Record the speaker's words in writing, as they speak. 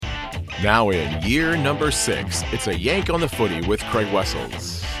Now in year number 6, it's a Yank on the Footy with Craig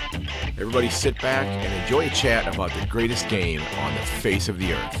Wessels. Everybody sit back and enjoy a chat about the greatest game on the face of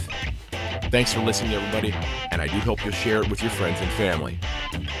the earth. Thanks for listening, everybody, and I do hope you'll share it with your friends and family.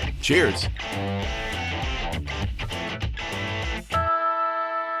 Cheers!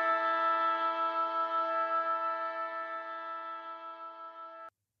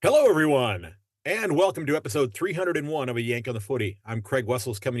 Hello, everyone, and welcome to episode 301 of A Yank on the Footy. I'm Craig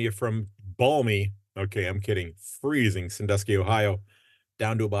Wessels, coming to you from balmy, freezing Sandusky, Ohio,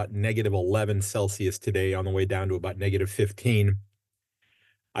 down to about negative 11 Celsius today, on the way down to about negative 15.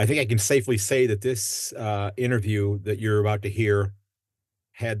 I think I can safely say that this interview that you're about to hear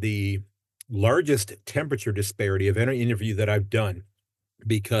had the largest temperature disparity of any interview that I've done,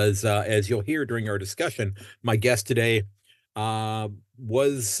 because as you'll hear during our discussion, my guest today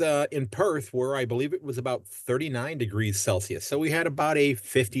was in Perth, where I believe it was about 39 degrees Celsius. So we had about a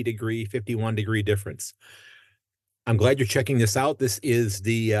 51 degree difference. I'm glad you're checking this out. This is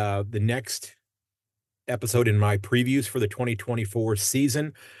the next episode in my previews for the 2024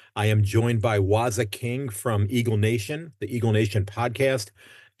 season. I am joined by Wazza King from Eagle Nation, the Eagle Nation podcast,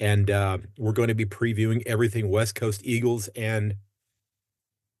 and we're going to be previewing everything West Coast Eagles. And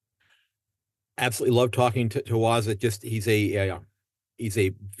absolutely love talking to Wazza. Just he's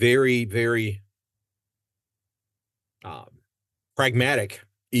a very, very pragmatic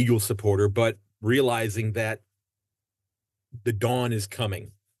Eagles supporter, but realizing that the dawn is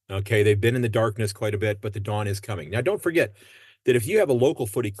coming. Okay, they've been in the darkness quite a bit, but the dawn is coming. Now, don't forget that if you have a local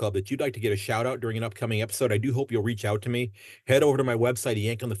footy club that you'd like to get a shout out during an upcoming episode, I do hope you'll reach out to me. Head over to my website,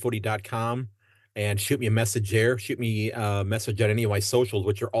 yankonthefooty.com, and shoot me a message there. Shoot me a message on any of my socials,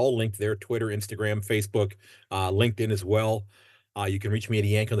 which are all linked there: Twitter, Instagram, Facebook, LinkedIn as well. You can reach me at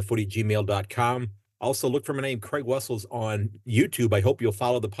yankonthefooty@gmail.com. Also, look for my name, Craig Wessels, on YouTube. I hope you'll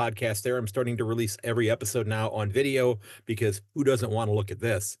follow the podcast there. I'm starting to release every episode now on video, because who doesn't want to look at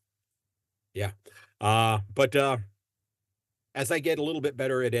this? Yeah. But as I get a little bit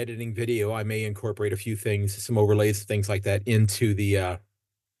better at editing video, I may incorporate a few things, some overlays, things like that into the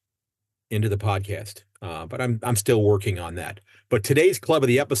podcast. But I'm still working on that. But today's club of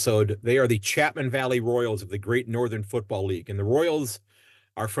the episode, they are the Chapman Valley Royals of the Great Northern Football League. And the Royals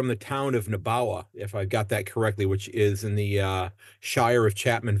are from the town of Nabawa, if I've got that correctly, which is in the Shire of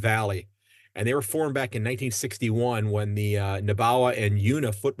Chapman Valley. And they were formed back in 1961 when the Nabawa and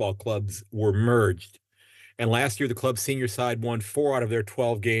Una football clubs were merged. And last year, the club's senior side won 4 out of their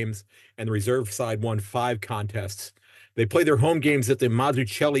 12 games, and the reserve side won 5 contests. They play their home games at the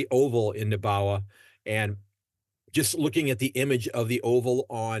Mazzucchelli Oval in Nabawa. And just looking at the image of the oval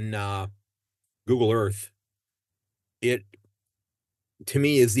on Google Earth, it, to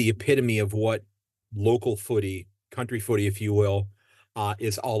me, is the epitome of what local footy, country footy, if you will,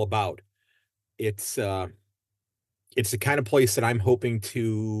 is all about. It's the kind of place that I'm hoping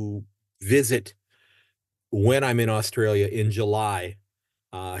to visit when I'm in Australia in July,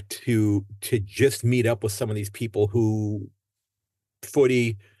 to just meet up with some of these people who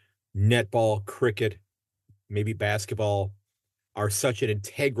footy, netball, cricket, maybe basketball are such an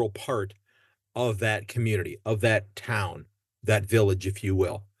integral part of that community, of that town, that village, if you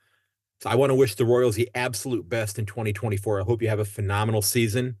will. So I want to wish the Royals the absolute best in 2024. I hope you have a phenomenal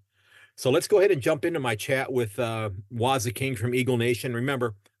season. So let's go ahead and jump into my chat with Wazza King from Eagle Nation.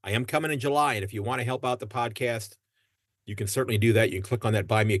 Remember, I am coming in July, and if you want to help out the podcast, you can certainly do that. You can click on that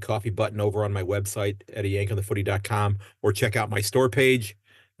Buy Me a Coffee button over on my website at yankonthefooty.com, or check out my store page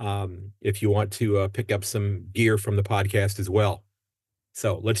if you want to pick up some gear from the podcast as well.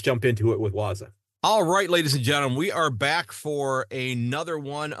 So let's jump into it with Wazza. All right, ladies and gentlemen, we are back for another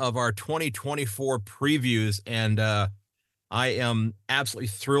one of our 2024 previews, and I am absolutely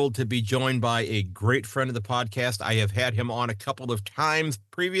thrilled to be joined by a great friend of the podcast. I have had him on a couple of times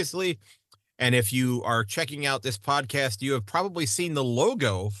previously, and if you are checking out this podcast, you have probably seen the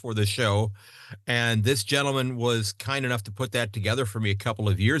logo for the show, and this gentleman was kind enough to put that together for me a couple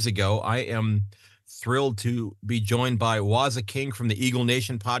of years ago. I am thrilled to be joined by Wazza King from the Eagle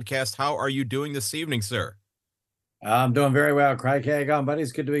Nation podcast. How are you doing this evening, sir? I'm doing very well, Craig. How you going, buddy?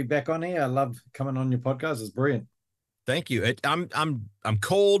 It's good to be back on here. I love coming on your podcast. It's brilliant. Thank you. I'm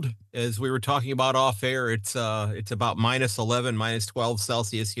cold, as we were talking about off air. It's about minus 11, minus 12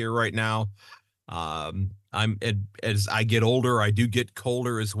 Celsius here right now. As I get older, I do get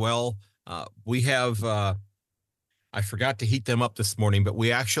colder as well. We have I forgot to heat them up this morning, but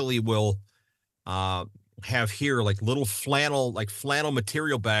we actually will have here like little flannel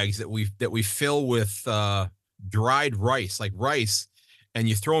material bags that we fill with dried rice, and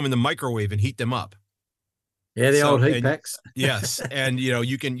you throw them in the microwave and heat them up. Yeah, the old So, heat and packs. yes, and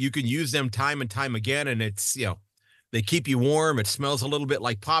you can use them time and time again, and it's they keep you warm. It smells a little bit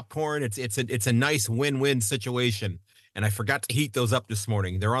like popcorn. It's a nice win-win situation. And I forgot to heat those up this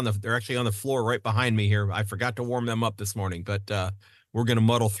morning. They're actually on the floor right behind me here. I forgot to warm them up this morning, but we're gonna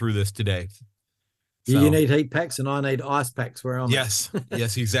muddle through this today. You So need heat packs, and I need ice packs where I'm at. yes,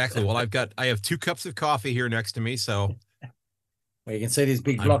 yes, exactly. Well, I have 2 cups of coffee here next to me, so Well, you can see this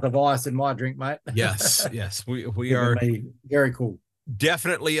big I'm block of ice in my drink, mate. yes, we Keeping are me very cool.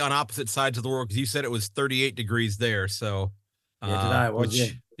 definitely on opposite sides of the world because you said it was 38 degrees there. So, Yeah, today it was,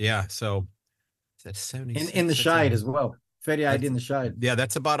 yeah. yeah, so that's In 76. the That's shade as well. 38 that's in the shade. yeah,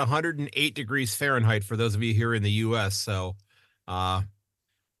 that's about 108 degrees Fahrenheit for those of you here in the US. So, uh,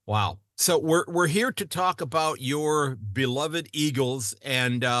 wow. So we're here to talk about your beloved Eagles,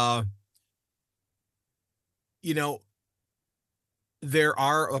 and you know, there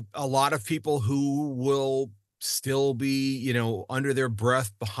are a lot of people who will still be, under their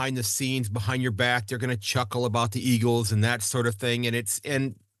breath, behind the scenes, behind your back. They're going to chuckle about the Eagles and that sort of thing.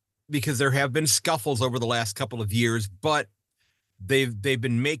 And because there have been scuffles over the last couple of years, but they've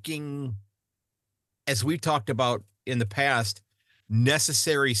been making, as we've talked about in the past,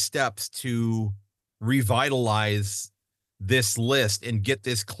 necessary steps to revitalize this list and get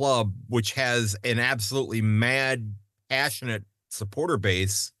this club, which has an absolutely mad, passionate supporter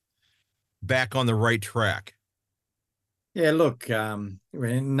base, back on the right track. Yeah, look, none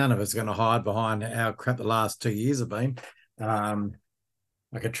of us are going to hide behind how crap the last 2 years have been.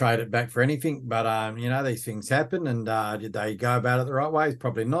 I could trade it back for anything, but these things happen, and did they go about it the right way?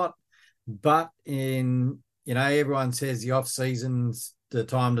 Probably not. But everyone says the off season's the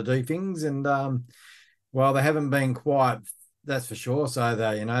time to do things, and well, they haven't been quite. That's for sure. So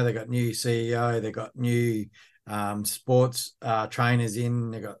they got new CEO, they got new sports trainers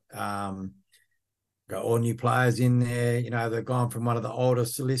in, they got all new players in there. They've gone from one of the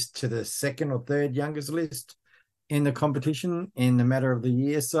oldest lists to the second or third youngest list in the competition in the matter of the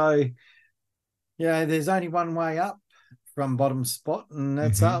year. So, there's only one way up from bottom spot, and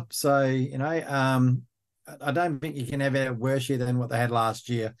that's up. So, I don't think you can have a worse year than what they had last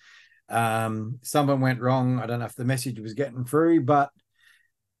year. Something went wrong. I don't know if the message was getting through, but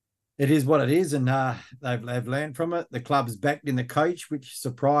it is what it is, and they've learned from it. The club's backed in the coach, which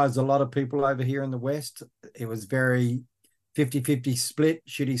surprised a lot of people over here in the West. It was very 50-50 split.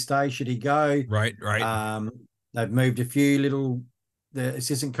 Should he stay? Should he go? Right. They've moved a few the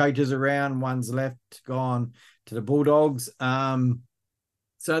assistant coaches around. One's left, gone to the Bulldogs.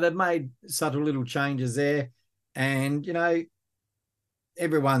 So they've made subtle little changes there. And,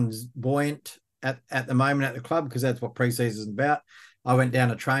 everyone's buoyant at the moment at the club because that's what preseason is about. I went down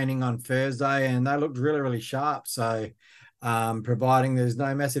to training on Thursday and they looked really, really sharp. So providing there's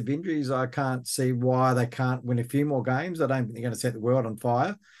no massive injuries, I can't see why they can't win a few more games. I don't think they're going to set the world on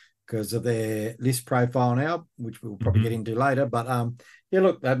fire because of their list profile now, which we'll probably get into later. But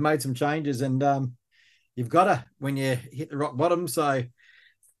look, they've made some changes, and you've got to when you hit the rock bottom. So,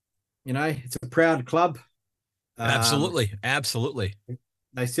 it's a proud club. Absolutely.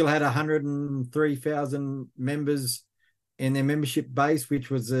 They still had 103,000 members in their membership base, which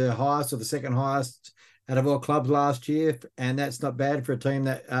was the highest or the second highest out of all clubs last year. And that's not bad for a team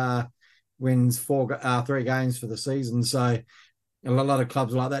that wins 3 games for the season. So a lot of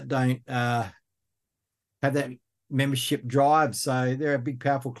clubs like that don't have that membership drive. So they're a big,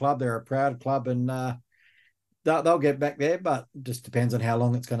 powerful club. They're a proud club, and they'll get back there, but it just depends on how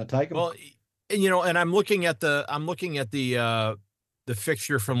long it's going to take them. Well, and I'm looking at the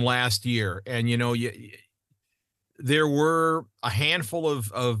fixture from last year, and there were a handful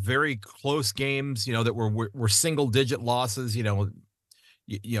of very close games, that were single digit losses,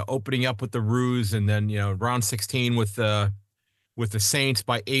 opening up with the Roos, and then round 16 with the Saints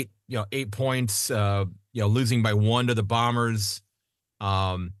by 8 points, losing by 1 to the Bombers.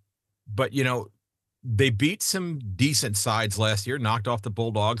 But they beat some decent sides last year, knocked off the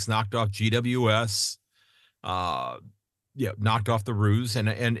Bulldogs, knocked off GWS, knocked off the Roos, and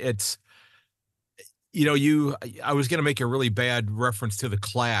it's I was going to make a really bad reference to the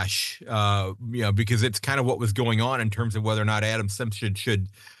Clash, because it's kind of what was going on in terms of whether or not Adam Simpson should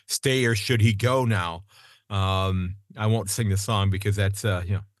stay or should he go now. I won't sing the song because that's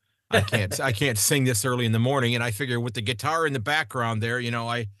I can't sing this early in the morning, and I figure with the guitar in the background there,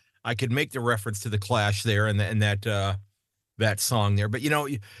 I could make the reference to the Clash there and that song there. But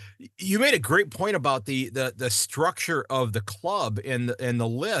you made a great point about the structure of the club and the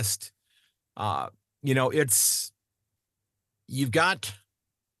list. It's you've got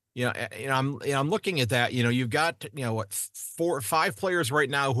I'm looking at that. You've got 4 or 5 players right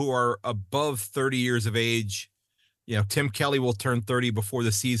now who are above 30 years of age. Tim Kelly will turn 30 before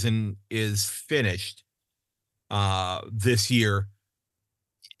the season is finished this year.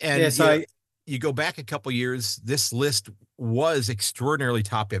 Yeah, And so you go back a couple years, this list was extraordinarily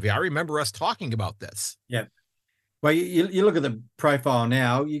top heavy. I remember us talking about this. yeah. Well, you look at the profile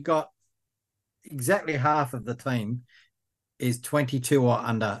now, you got exactly half of the team is 22 or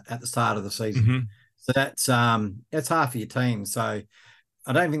under at the start of the season. Mm-hmm. So that's half of your team. So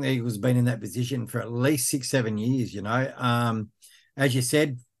I don't think the Eagles have been in that position for at least 6, 7 years, As you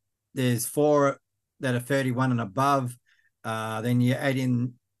said, there's 4 that are 31 and above. Then you add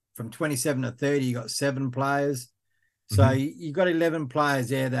in from 27 to 30, you got 7 players. So Mm-hmm. you've got 11 players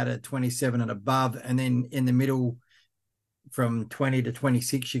there that are 27 and above. And then in the middle, from 20 to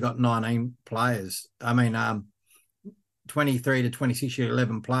 26, you got 19 players. 23 to 26, you got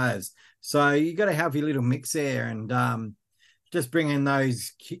 11 players. So you got a healthy little mix there. And just bringing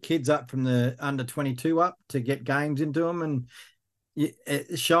those kids up from the under 22 up to get games into them, and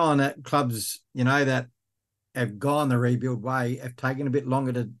it's showing that clubs, that have gone the rebuild way have taken a bit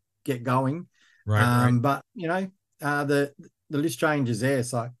longer to get going. Right. But the list changes there.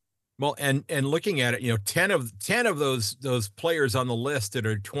 So Well, and looking at it, 10 of those players on the list that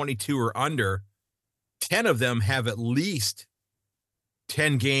are 22 or under, 10 of them have at least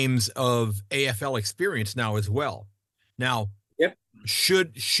 10 games of AFL experience now as well. Now, yep.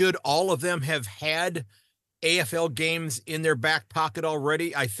 should all of them have had AFL games in their back pocket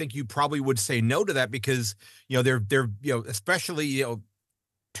already? I think you probably would say no to that because, they're especially,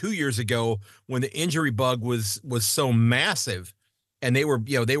 2 years ago when the injury bug was so massive and they were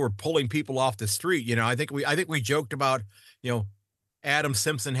pulling people off the street. I think we joked about, Adam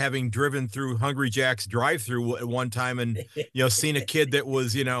Simpson having driven through Hungry Jack's drive-through at one time and, seen a kid that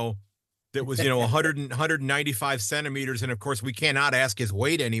was, 195 centimeters. And of course we cannot ask his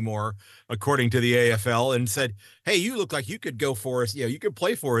weight anymore, according to the AFL, and said, "Hey, you look like you could go for us. You could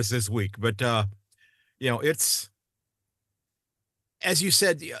play for us this week." But, it's, as you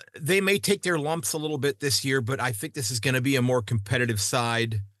said, they may take their lumps a little bit this year, but I think this is going to be a more competitive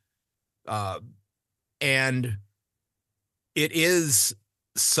side. And it is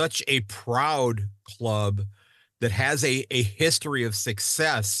such a proud club that has a history of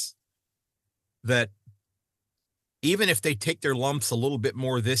success that even if they take their lumps a little bit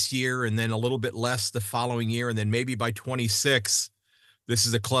more this year and then a little bit less the following year, and then maybe by 26, this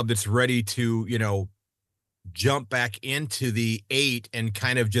is a club that's ready to, jump back into the 8 and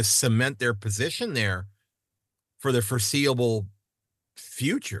kind of just cement their position there for the foreseeable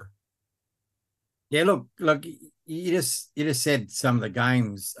future. Yeah, look, you just said some of the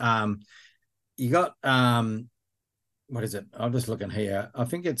games. You got what is it? I'm just looking here. I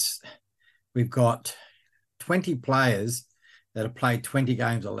think we've got 20 players that have played 20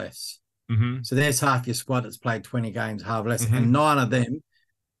 games or less. Mm-hmm. So there's half your squad that's played 20 games, half less, Mm-hmm. and 9 of them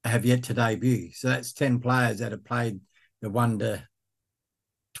have yet to debut. So that's 10 players that have played the 1 to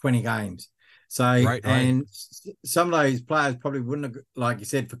 20 games. So, Right. And some of those players probably wouldn't have, like you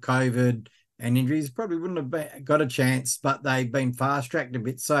said, for COVID and injuries, probably wouldn't have got a chance, but they've been fast-tracked a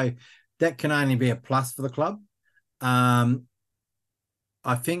bit. So that can only be a plus for the club. I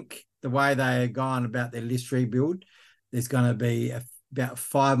think the way they are going about their list rebuild, there's going to be about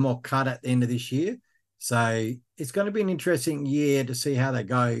 5 more cut at the end of this year. So it's going to be an interesting year to see how they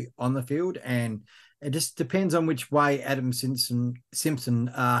go on the field. And it just depends on which way Adam Simpson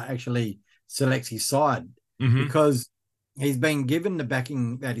actually selects his side, because he's been given the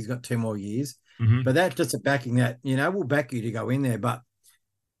backing that he's got 2 more years. But that's just a backing that, we'll back you to go in there. But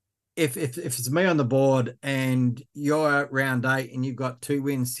if it's me on the board and you're at round 8 and you've got 2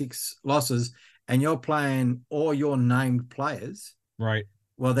 wins, 6 losses, and you're playing all your named players, right?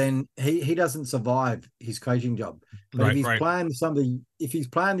 Well, then he doesn't survive his coaching job. But if he's playing if he's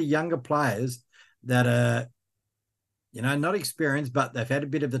playing the younger players that are, not experienced, but they've had a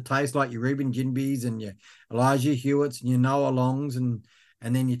bit of the taste, like your Reuben Ginbys and your Elijah Hewitts and your Noah Longs, and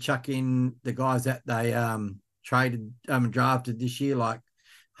then you chuck in the guys that they drafted this year, like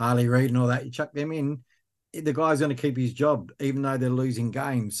Harley Reid and all that. You chuck them in, the guy's going to keep his job, even though they're losing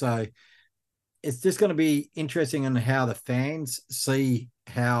games. So it's just going to be interesting on how the fans see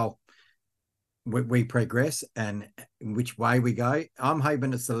how we progress and which way we go. I'm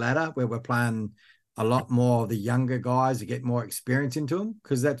hoping it's the latter, where we're playing a lot more of the younger guys to get more experience into them,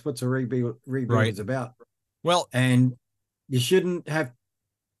 because that's what a rebuild is about. Well, and you shouldn't have,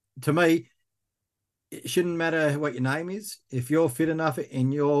 to me, it shouldn't matter what your name is. If you're fit enough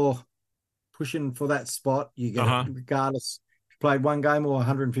and you're pushing for that spot, you get it, regardless if you played 1 game or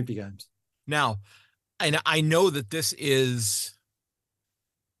 150 games. Now, and I know that this is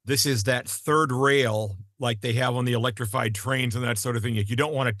this is that third rail like they have on the electrified trains and that sort of thing that you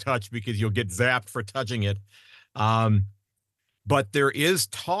don't want to touch because you'll get zapped for touching it. Um, but there is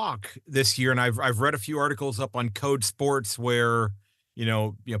talk this year, and I've read a few articles up on Code Sports where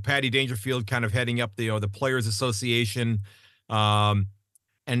Patty Dangerfield kind of heading up the Players Association, um,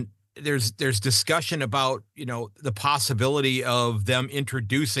 and there's discussion about the possibility of them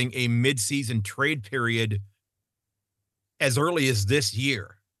introducing a midseason trade period as early as this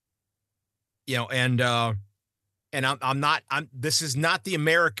year. And I'm this is not the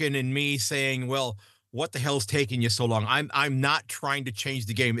American in me saying, well, what the hell's taking you so long? I'm not trying to change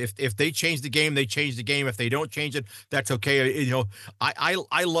the game. If they change the game, they change the game. If they don't change it, that's okay.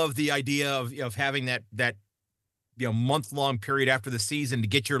 I love the idea of having that month-long period after the season to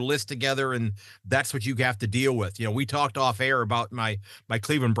get your list together, and that's what you have to deal with. We talked off air about my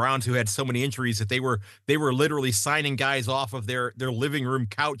Cleveland Browns, who had so many injuries that they were literally signing guys off of their living room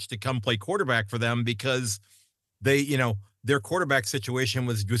couch to come play quarterback for them because their quarterback situation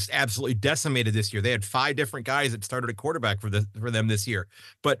was just absolutely decimated this year. They had 5 different guys that started at quarterback for them this year.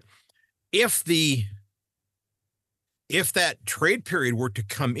 But if that trade period were to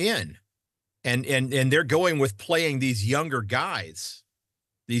come in, and they're going with playing these younger guys,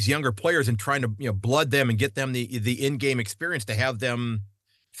 these younger players, and trying to blood them and get them the in-game experience to have them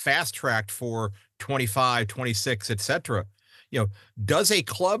fast-tracked for 25, 26, etc. Does a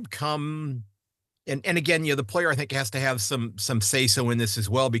club come and again, the player I think has to have some say-so in this as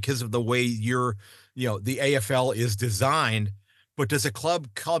well because of the way the AFL is designed. But does a club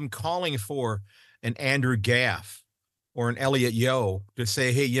come calling for an Andrew Gaff or an Elliot Yeo to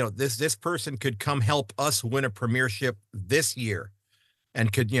say, hey, this person could come help us win a premiership this year,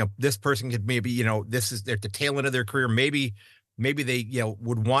 and could this person could maybe this is at the tail end of their career, maybe they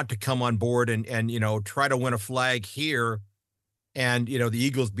would want to come on board and try to win a flag here, and the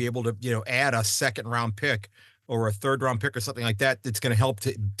Eagles be able to add a second-round pick or a third-round pick or something like that that's going to help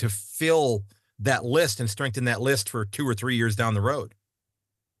to fill that list and strengthen that list for 2 or 3 years down the road.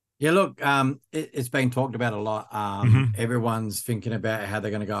 Yeah, look, it's been talked about a lot. Everyone's thinking about how they're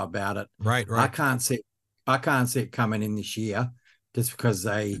going to go about it. Right. I can't see it coming in this year just because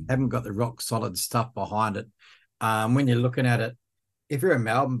they haven't got the rock solid stuff behind it. When you're looking at it, if you're a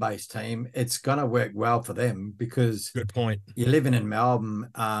Melbourne-based team, it's going to work well for them because good point. You're living in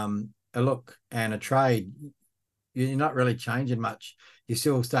Melbourne. And a trade, you're not really changing much. You're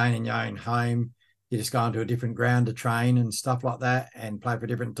still staying in your own home. You're just going to a different ground to train and stuff like that and play for a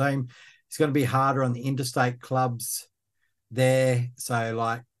different team. It's going to be harder on the interstate clubs there. So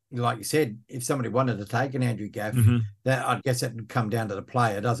like you said, if somebody wanted to take an Andrew Gaff, that I guess that would come down to the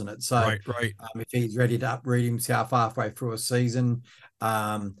player, doesn't it? So right. If he's ready to uproot himself halfway through a season,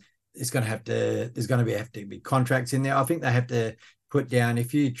 there's going to have to be contracts in there. I think they have to put down,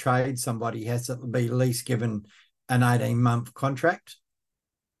 if you trade somebody, has to be at least given an 18-month contract.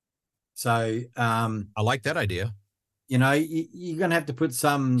 So I like that idea. You're going to have to put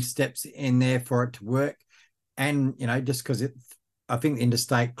some steps in there for it to work. And, just because I think the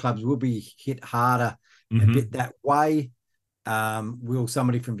interstate clubs will be hit harder a bit that way. Will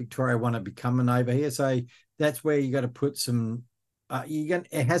somebody from Victoria want to be coming over here? So that's where you got to put some,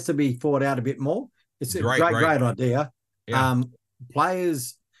 it has to be thought out a bit more. It's a great idea. Yeah.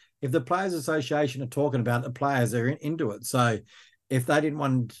 Players, if the Players Association are talking about it, the players are into it. So if they didn't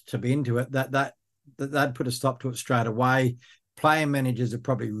want to be into it, that'd put a stop to it straight away. Player managers are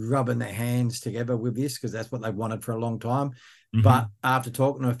probably rubbing their hands together with this because that's what they wanted for a long time. But after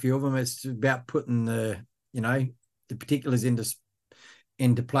talking to a few of them, it's about putting the particulars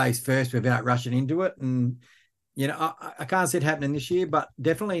into place first without rushing into it. And I can't see it happening this year, but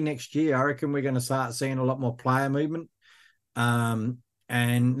definitely next year, I reckon we're going to start seeing a lot more player movement. And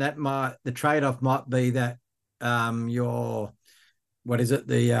the trade-off might be that the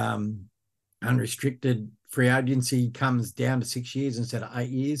unrestricted free agency comes down to 6 years instead of 8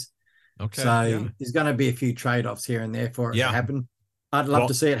 years. Okay. So there's going to be a few trade-offs here and there for it to happen. I'd love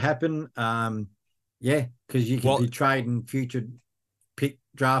to see it happen. Because you can be trading future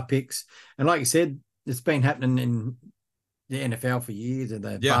draft picks. And like you said, it's been happening in the NFL for years and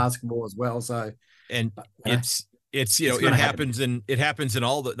the basketball as well. So it happens in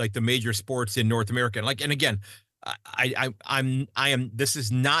all the major sports in North America. And again, I am this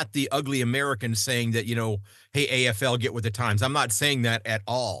is not the ugly American saying that, hey, AFL, get with the times. I'm not saying that at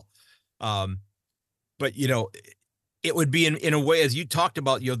all. But it would be in a way, as you talked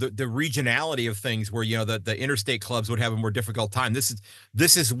about, the regionality of things where, the interstate clubs would have a more difficult time. This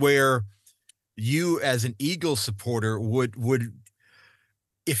is where you as an Eagles supporter would,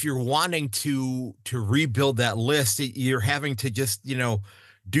 if you're wanting to rebuild that list, you're having to just,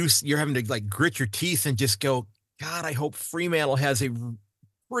 you're having to like grit your teeth and just go, God, I hope Fremantle has a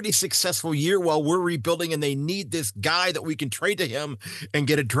pretty successful year while we're rebuilding and they need this guy that we can trade to him and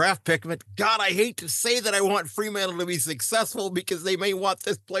get a draft pick. But God, I hate to say that I want Fremantle to be successful because they may want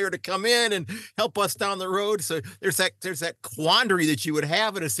this player to come in and help us down the road. So there's that quandary that you would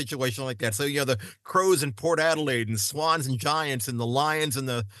have in a situation like that. So, the Crows and Port Adelaide and Swans and Giants and the Lions and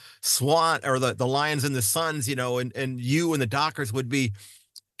the the Lions and the Suns, and you and the Dockers would be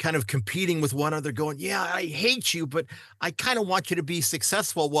kind of competing with one another going, yeah, I hate you, but I kind of want you to be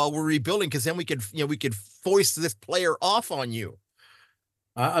successful while we're rebuilding. Cause then we could foist this player off on you.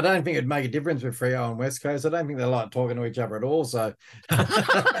 I don't think it'd make a difference with Freo and West Coast. I don't think they like talking to each other at all. So,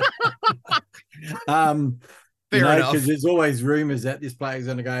 Fair enough. because there's always rumors that this player's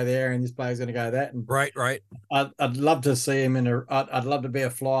going to go there and this player's going to go that. And right. I'd love to see him I'd love to be a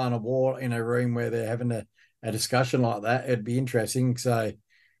fly on a wall in a room where they're having a discussion like that. It'd be interesting. So,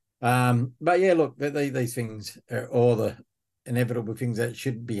 but yeah, look, these things are all the inevitable things that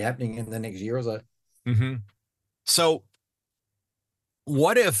should be happening in the next year or so. Mm-hmm. So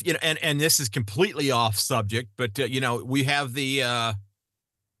what if, and this is completely off subject, but we have the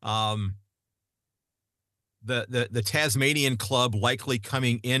Tasmanian club likely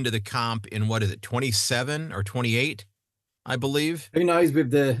coming into the comp in, what is it, 27 or 28, I believe. Who knows with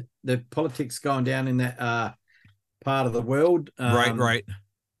the politics going down in that part of the world. Right.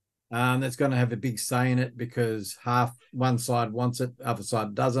 That's going to have a big say in it because one side wants it, the other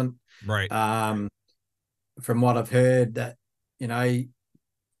side doesn't. Right. From what I've heard, that Gillon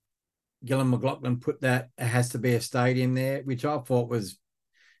McLachlan put that it has to be a stadium there, which I thought was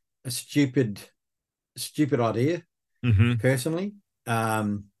a stupid idea, personally.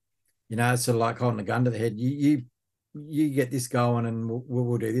 It's sort of like holding a gun to the head. You get this going, and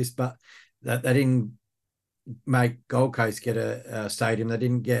we'll do this, but that they didn't make Gold Coast get a stadium. They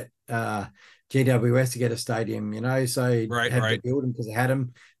didn't get GWS to get a stadium, so right, had to build them because they had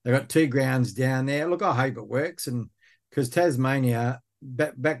them. They got 2 grounds down there. Look, I hope it works. And because Tasmania,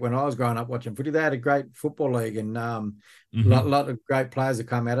 back when I was growing up watching footy, they had a great football league and lot of great players have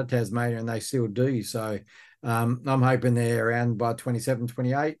come out of Tasmania and they still do. So I'm hoping they're around by 27,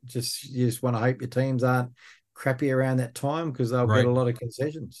 28. You just want to hope your teams aren't crappy around that time because they'll get a lot of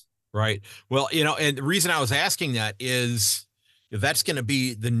concessions. Right. Well, and the reason I was asking that is that's going to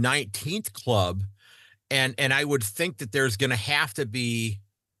be the 19th club. And I would think that there's going to have to be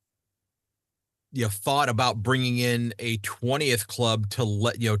thought about bringing in a 20th club to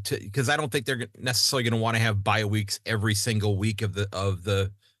let, because I don't think they're necessarily going to want to have bye weeks every single week of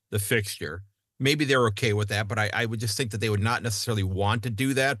the fixture. Maybe they're okay with that, but I would just think that they would not necessarily want to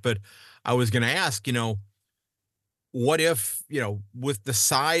do that. But I was going to ask, what if, with the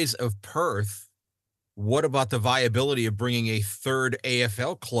size of Perth, what about the viability of bringing a third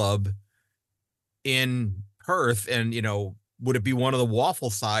AFL club in Perth? And, would it be one of the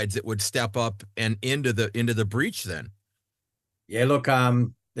waffle sides that would step up and into the breach then? Yeah, look,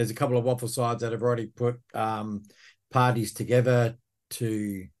 there's a couple of waffle sides that have already put parties together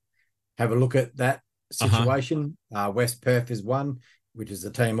to have a look at that situation. West Perth is one, which is the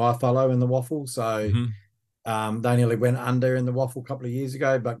team I follow in the waffle. So they nearly went under in the waffle a couple of years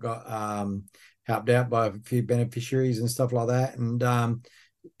ago, but got helped out by a few beneficiaries and stuff like that. And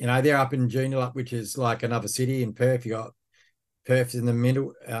they're up in Joondalup, which is like another city in Perth. You got Perth's in the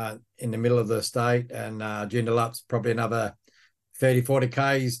middle of the state, and Joondalup's probably another 30, 40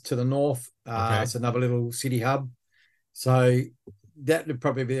 Ks to the north. It's another little city hub. So that would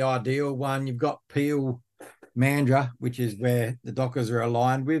probably be the ideal one. You've got Peel Mandurah, which is where the Dockers are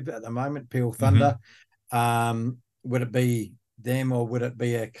aligned with at the moment, Peel Thunder. Would it be them or would it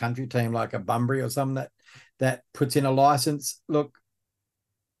be a country team like a Bunbury or something that puts in a license? Look,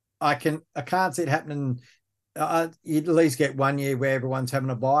 I can't see it happening. You'd at least get 1 year where everyone's having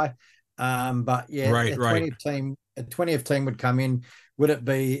a bye. But yeah, right. A 20th team would come in. Would it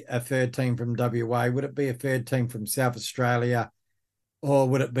be a third team from WA? Would it be a third team from South Australia? Or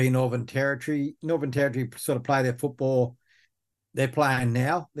would it be Northern Territory? Northern Territory sort of play their football. They're playing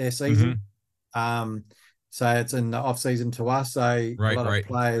now, their season. So it's in the off season to us. So a lot of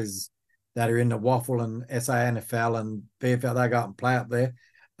players that are in the waffle and SANFL and BFL, they go out and play up there.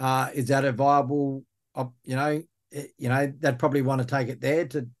 Is that a viable? They'd probably want to take it there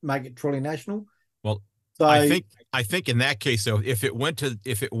to make it truly national. Well, so I think in that case, though, if it went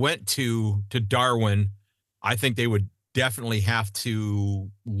to Darwin, I think they would definitely have to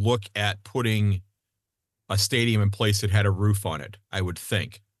look at putting a stadium in place that had a roof on it. I would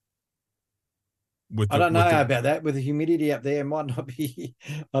think. I don't know about that. With the humidity up there, it might not be.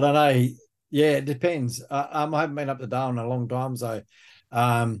 I don't know. Yeah, it depends. I haven't been up to Darwin in a long time, so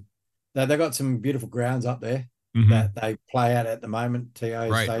Um, they've got some beautiful grounds up there Hmm. that they play at the moment, TO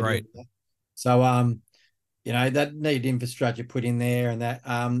Right, right. Stadium. So that need infrastructure put in there, and that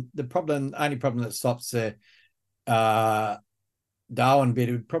only problem that stops the uh Darwin bit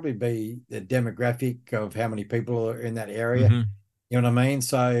would probably be the demographic of how many people are in that area. Hmm. You know what I mean?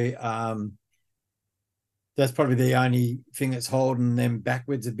 So that's probably the only thing that's holding them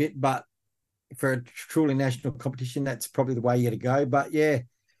backwards a bit. But for a truly national competition, that's probably the way you to go. But yeah,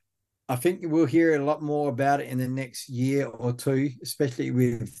 I think we'll hear a lot more about it in the next year or two, especially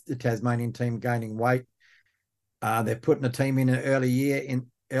with the Tasmanian team gaining weight. They're putting a team in an earlier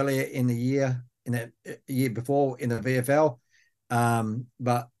in the year, in the year before in the VFL.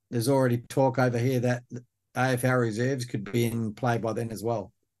 But there's already talk over here that AFL reserves could be in play by then as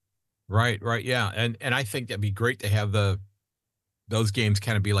well. Right, right. Yeah. And I think that'd be great to have those games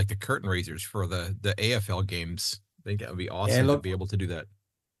kind of be like the curtain raisers for the AFL games. I think that would be Yeah, awesome to look, be able to do that.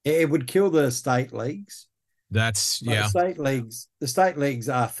 it would kill the state leagues. That's But yeah. the state leagues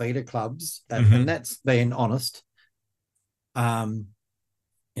are feeder clubs, and Hmm. that's being honest. Um,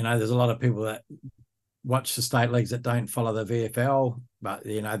 there's a lot of people that watch the state leagues that don't follow the VFL, but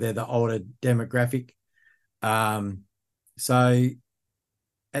they're the older demographic. Um, so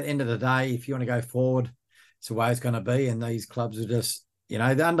at the end of the day, if you want to go forward, it's the way it's going to be. And these clubs are just, the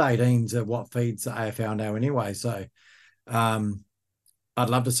under 18s are what feeds the AFL now anyway. So um, I'd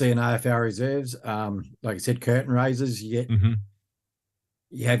love to see an AFL reserves. Like I said, curtain raisers. Hmm.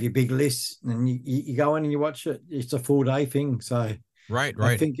 You have your big lists, and you go in and you watch it. It's a full day thing. So Right, I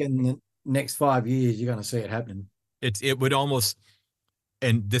right. think in the next 5 years, you're going to see it happening. It would almost,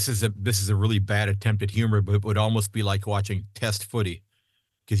 and this is a really bad attempt at humor, but it would almost be like watching test footy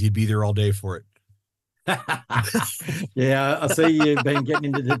because you'd be there all day for it. Yeah, I see you've been getting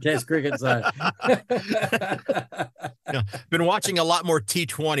into the test cricket. So Yeah, been watching a lot more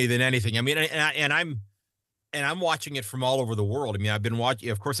T20 than anything. I mean, and I'm watching it from all over the world. I mean, I've been watching,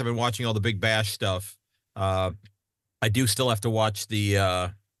 of course, I've been watching all the Big Bash stuff. Uh, I do still have to watch uh,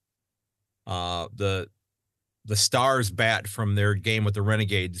 the the Stars bat from their game with the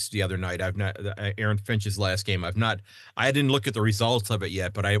Renegades the other night. I've not Aaron Finch's last game. I didn't look at the results of it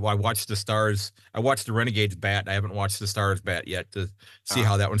yet, but I watched the Stars. I watched the Renegades bat. I haven't watched the Stars bat yet to see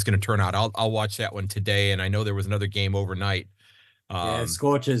how ah, that one's going to turn out. I'll watch that one today, and I know there was another game overnight. yeah, Um,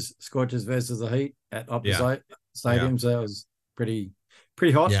 Scorchers versus the Heat at yeah, opposite yeah, stadiums. That was pretty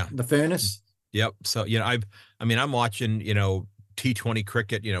hot. yeah. The furnace. Yep. So, I mean, I'm watching, T20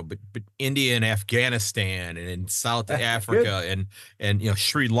 cricket, but India and Afghanistan and in South Good. Africa and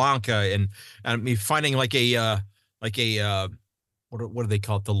Sri Lanka and I mean finding like a what do they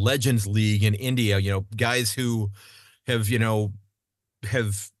call it? The Legends League in India, guys who have,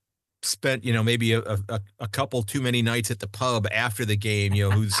 have spent maybe a couple too many nights at the pub after the game,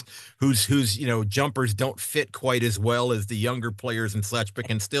 whose jumpers don't fit quite as well as the younger players and such, but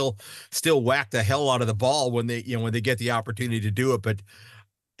can still whack the hell out of the ball when they get the opportunity to do it. But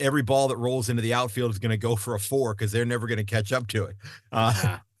every ball that rolls into the outfield is going to go for a four because they're never going to catch up to it.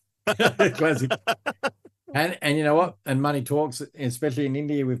 uh Ah, classic. And you know what? And money talks, especially in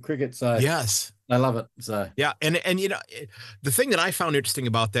India with cricket. So yes. I love it. So Yeah, and the thing that I found interesting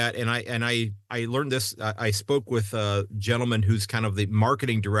about that, and I learned this. I spoke with a gentleman who's kind of the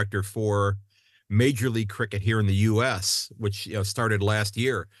marketing director for Major League Cricket here in the U.S., which started last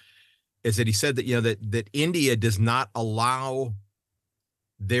year. Is that he said that that India does not allow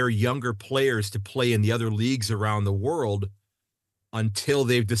their younger players to play in the other leagues around the world until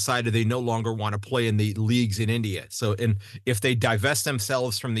they've decided they no longer want to play in the leagues in India. So, and if they divest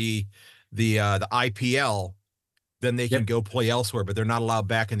themselves from the IPL, then they can yep, go play elsewhere, but they're not allowed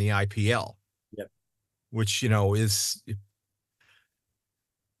back in the IPL, yep, which, is,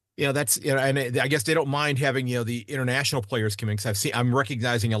 that's, and I guess they don't mind having, the international players coming. Cause I'm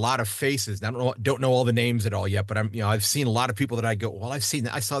recognizing a lot of faces. I don't know all the names at all yet, but I've seen a lot of people that I go, well, I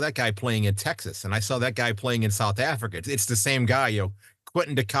saw that guy playing in Texas and I saw that guy playing in South Africa. It's the same guy,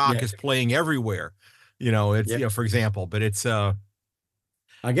 Quentin DeCock yep, is playing everywhere, it's, yep. for example, but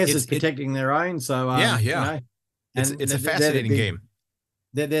I guess it's it, protecting their own. So yeah, yeah. and It's a fascinating game.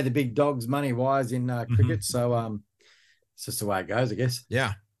 they're the big dogs money wise in cricket. Hmm. So it's just the way it goes, I guess.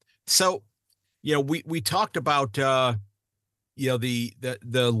 Yeah. So, we talked about the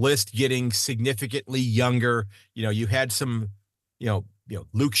list getting significantly younger. You had some,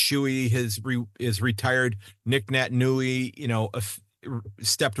 Luke Shuey is retired. Nick Nui,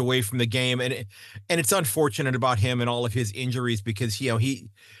 stepped away from the game, and it's unfortunate about him and all of his injuries because he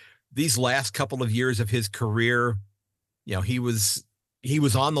these last couple of years of his career, he was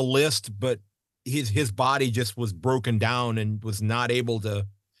on the list, but his body just was broken down and was not able Yeah,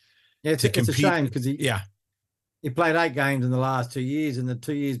 to it's a compete. shame because Yeah, he played 8 games in the last 2 years, and the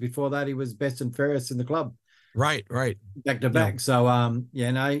 2 years before that he was best and fairest in the club right. back to You know, back. So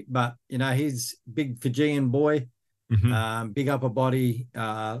yeah, no, but he's big Fijian boy, mhm. big upper body,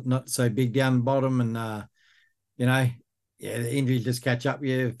 not so big down the bottom, and you know, yeah, the injuries just catch up with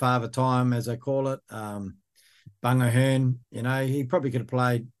you, father time as they call it. Bunga Hearn, he probably could have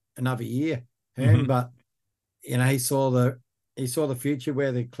played another year, Hearn, Mhm. but he saw the future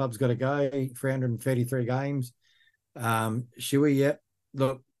where the club's got to go. 333 games. Shuey, yep.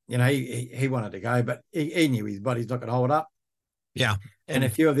 Look, he wanted to go, but he knew his body's not going to hold up. Yeah, And a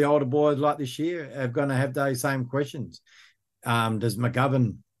and few of the older boys like this year are going to have those same questions. Does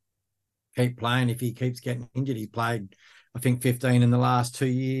McGovern keep playing if he keeps getting injured? He's played, I think, 15 in the last 2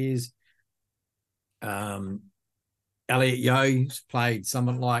 years. Um, Elliot Yeo's played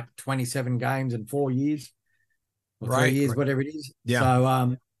something like 27 games in 4 years or three right, years, right. whatever it is. Yeah,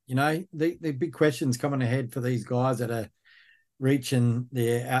 So, the big questions coming ahead for these guys that are reaching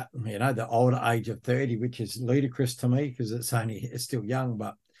the older age of 30, which is ludicrous to me because it's still young.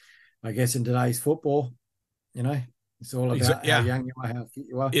 But I guess in today's football, it's all about how yeah. young you are, how fit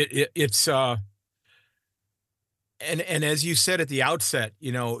you are. It's and as you said at the outset,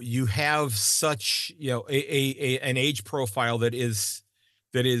 you have such, an age profile that is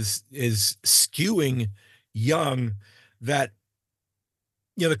skewing young, that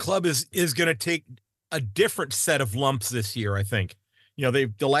the club is going to take a different set of lumps this year, I think. The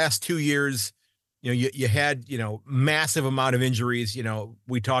last 2 years, you had, massive amount of injuries.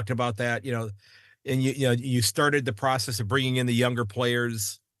 We talked about that, and you started the process of bringing in the younger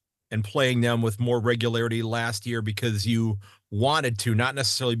players and playing them with more regularity last year because you wanted to, not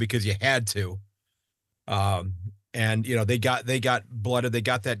necessarily because you had to. Um, and they got blooded, they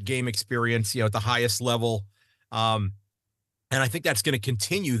got that game experience, at the highest level. Um, and I think that's going to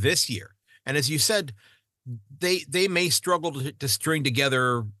continue this year. And as you said, they may struggle to string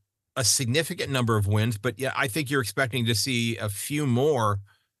together a significant number of wins, but yeah, I think you're expecting to see a few more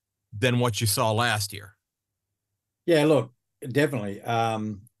than what you saw last year. Yeah, look, definitely.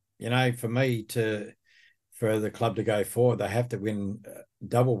 For me for the club to go forward, they have to win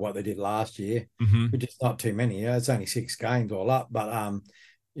double what they did last year, Hmm. which is not too many. It's only 6 games all up. But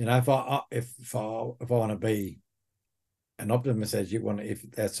if I want to be an optimist, as you want, if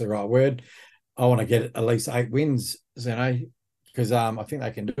that's the right word, I want to get at least 8 wins. Because I think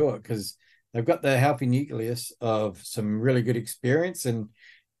they can do it because they've got the healthy nucleus of some really good experience, and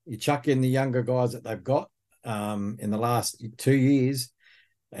you chuck in the younger guys that they've got in the last 2 years,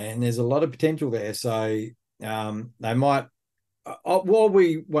 and there's a lot of potential there. So they might. What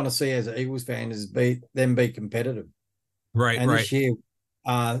we want to see as an Eagles fan is be competitive. Right, And right. this year,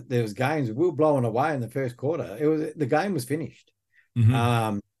 there was games we were blowing away in the first quarter. The game was finished. Hmm.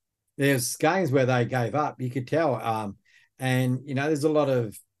 Um, there's games where they gave up. You could tell. And there's a lot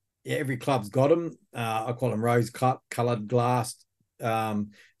of every club's got them. I call them rose-colored glass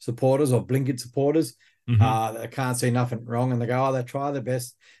supporters or blinkered supporters. Hmm. They can't see nothing wrong, and they go, "Oh, they try their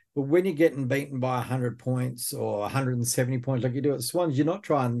best." But when you're getting beaten by 100 points or 170 points, like you do at the Swans, you're not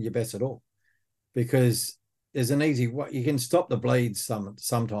trying your best at all because there's an easy way you can stop the bleeds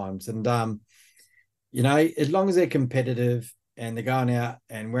sometimes. And as long as they're competitive and they're going out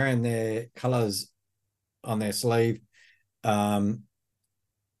and wearing their colours on their sleeve, um,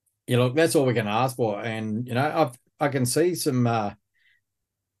 look, that's all we can ask for. And I can see some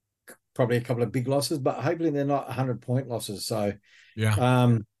probably a couple of big losses, but hopefully they're not 100-point losses. So, Yeah,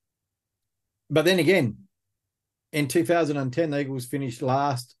 um, but then again, in 2010, the Eagles finished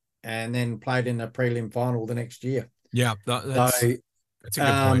last and then played in a prelim final the next year. yeah. So That's a good point.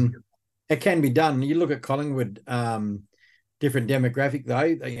 um, it can be done. You look at Collingwood, different demographic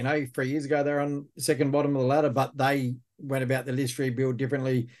though. 3 years ago they're on second bottom of the ladder, but they went about the list rebuild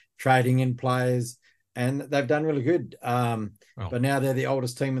differently, trading in players, and they've done really good. Well, But now they're the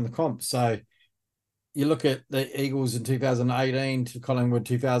oldest team in the comp. So you look at the Eagles in 2018 to Collingwood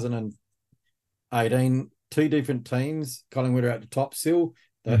 2018, two different teams. Collingwood are at the top still.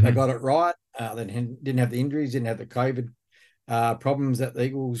 They hmm. got it right. They didn't have the injuries, didn't have the COVID problems that the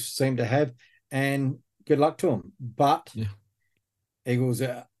Eagles seem to have, and good luck to them. But Yeah. Eagles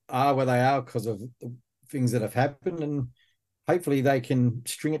are where they are because of the things that have happened, and hopefully they can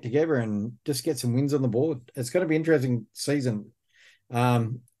string it together and just get some wins on the board. It's going to be an interesting season. They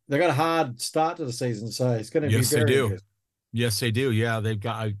got a hard start to the season, so it's going to be Yes, they very do. interesting. Yes, they do. Yeah, they've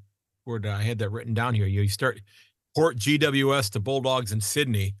got. I had that written down here. You start Port, GWS, the Bulldogs, and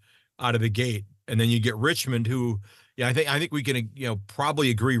Sydney out of the gate, and then you get Richmond, who Yeah, I think we can, probably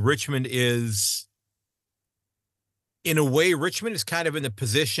agree. Richmond is, in a way, Richmond is kind of in the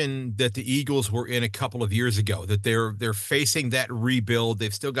position that the Eagles were in a couple of years ago, that they're facing that rebuild.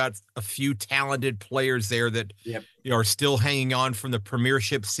 They've still got a few talented players there that Yep. are still hanging on from the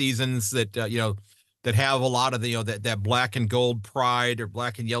premiership seasons, that that have a lot of the, that black and gold pride, or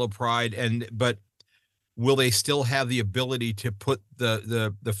black and yellow pride, but will they still have the ability to put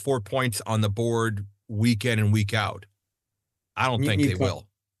the 4 points on the board week in and week out? I don't New, think new they will.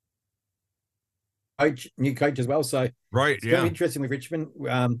 new coach as well. So Right? it's going to Yeah. be interesting with Richmond.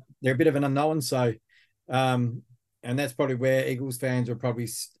 They're a bit of an unknown. So, and that's probably where Eagles fans are probably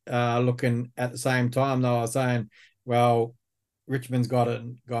looking at the same time. They are saying, well, Richmond's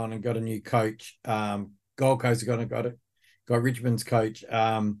gone and got a new coach. Gold Coast has got Richmond's coach.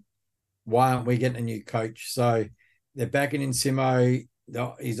 Why aren't we getting a new coach? So they're backing in Simo.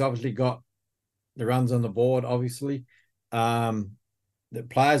 He's obviously got the runs on the board, obviously. The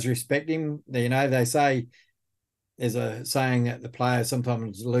players respect him. They say there's a saying that the players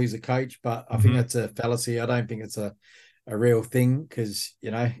sometimes lose a coach, but I think that's a fallacy. I don't think it's a real thing, because,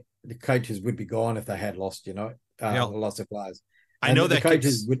 the coaches would be gone if they had lost, lost their players. I And know the that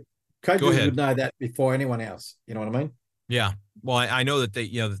coaches gets. would Go ahead. know that before anyone else. You know what I mean? Yeah. Well, I know that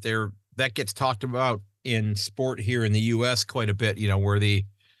that gets talked about in sport here in the U.S. quite a bit, where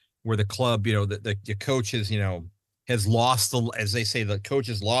the club, the coach is, has lost as they say, the coach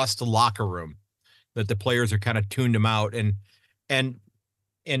has lost the locker room, that the players are kind of tuned them out. And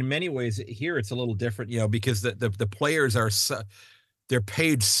in many ways here, it's a little different, because the players they're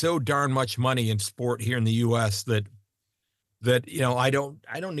paid so darn much money in sport here in the U.S. that I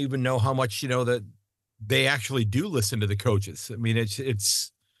don't even know how much that they actually do listen to the coaches. I mean,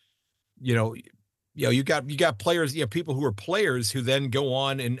 it's you know you got players, people who are players who then go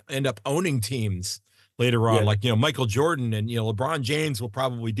on and end up owning teams later on, Yeah. like Michael Jordan, and LeBron James will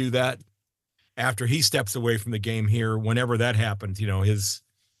probably do that after he steps away from the game here, whenever that happens.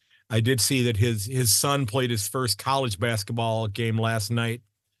 I did see that his son played his first college basketball game last night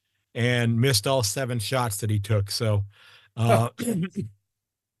and missed all 7 shots that he took. So uh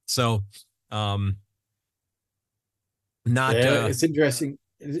so um not Yeah, it's interesting.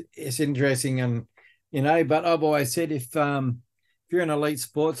 It's interesting, and but I've always said, if you're an elite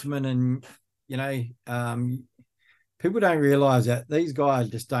sportsman, and people don't realize that these guys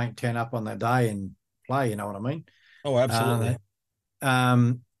just don't turn up on that day and play. You know what I mean? Oh, absolutely.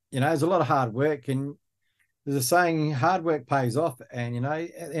 There's a lot of hard work, and there's a saying, hard work pays off. And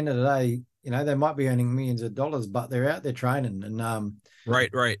at the end of the day, they might be earning millions of dollars, but they're out there training. And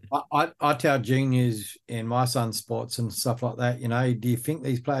Right. I tell juniors in my son's sports and stuff like that, do you think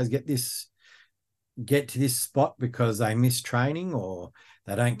these players get to this spot because they miss training, or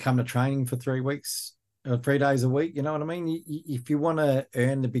they don't come to training for 3 weeks or 3 days a week? You know what I mean? If you want to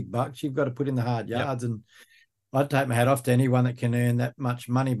earn the big bucks, you've got to put in the hard Yep. yards. And I'd take my hat off to anyone that can earn that much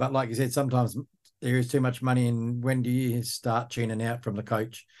money. But like you said, sometimes there is too much money, and when do you start tuning out from the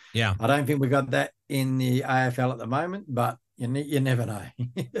coach? Yeah. I don't think we got that in the AFL at the moment, but you never know.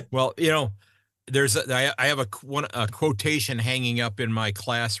 Well, I have a quotation hanging up in my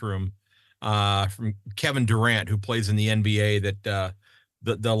classroom from Kevin Durant, who plays in the NBA,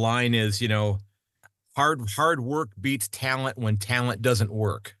 that the line is, hard work beats talent when talent doesn't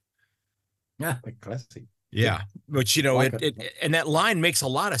work. Yeah, classic. Yeah. But Like it and that line makes a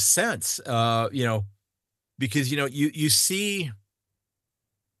lot of sense. Because you see,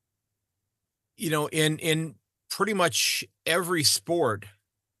 in pretty much every sport,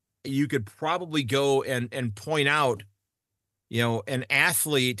 you could probably go and point out, an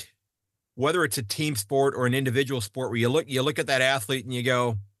athlete, whether it's a team sport or an individual sport, where you look at that athlete and you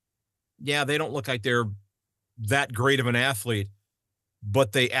go, yeah, they don't look like they're that great of an athlete,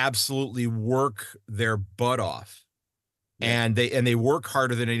 but they absolutely work their butt off. Yeah. And they work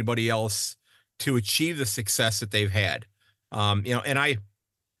harder than anybody else to achieve the success that they've had. And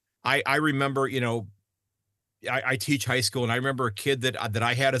I remember, I teach high school, and I remember a kid that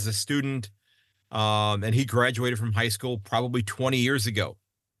I had as a student, and he graduated from high school probably 20 years ago.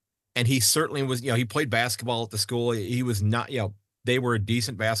 And he certainly was, he played basketball at the school. He was not, they were a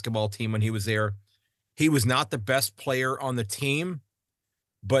decent basketball team when he was there. He was not the best player on the team,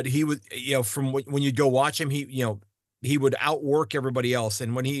 but he was, from when you'd go watch him, he would outwork everybody else.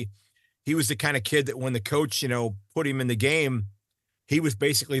 And when he was the kind of kid that when the coach, put him in the game, he was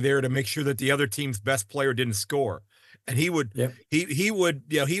basically there to make sure that the other team's best player didn't score. And he would, Yep. he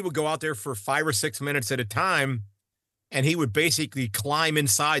would go out there for 5 or 6 minutes at a time, and he would basically climb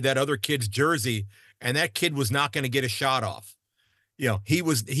inside that other kid's jersey, and that kid was not going to get a shot off. He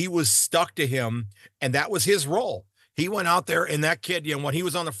was stuck to him, and that was his role. He went out there, and that kid, when he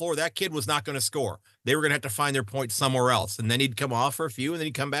was on the floor, that kid was not going to score. They were going to have to find their point somewhere else. And then he'd come off for a few, and then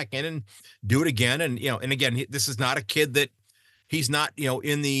he'd come back in and do it again. And, and again, this is not a kid that he's not,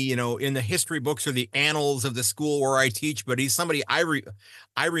 in the history books or the annals of the school where I teach, but he's somebody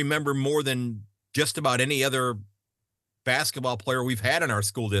I remember more than just about any other basketball player we've had in our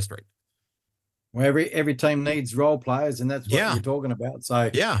school district. Well, every team needs role players, and that's what you're talking about. So,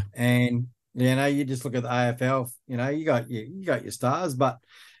 yeah. And, you just look at the AFL, you got your stars, but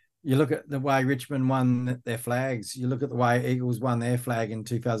you look at the way Richmond won their flags. You look at the way Eagles won their flag in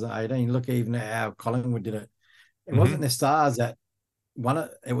 2018. You look even at how Collingwood did it. It wasn't the stars that won it.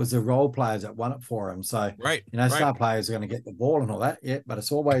 It was the role players that won it for them. So, right. Star players are going to get the ball and all that. Yeah, but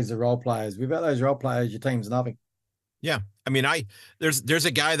it's always the role players. Without those role players, your team's nothing. Yeah. I mean, there's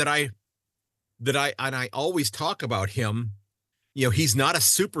a guy that I always talk about him. He's not a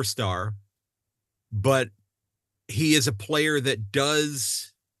superstar, but he is a player that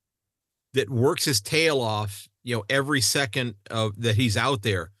works his tail off, every second that he's out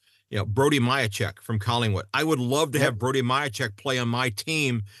there. Brody Myachek from Collingwood. I would love to have Brody Myachek play on my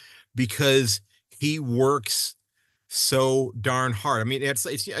team because he works so darn hard. I mean, it's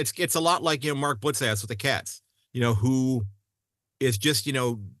a lot like, Mark Blitzas with the Cats, who is just,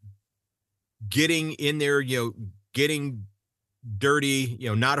 getting in there, getting dirty,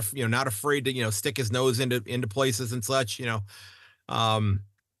 not afraid to, stick his nose into places and such, I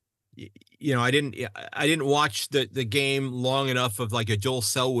didn't watch the game long enough of like a Joel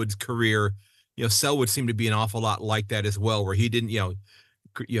Selwood's career. Selwood seemed to be an awful lot like that as well, where he didn't,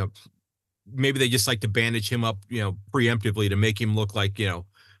 maybe they just like to bandage him up, preemptively to make him look like,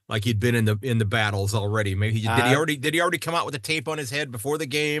 like he'd been in the battles already. Maybe did he already come out with a tape on his head before the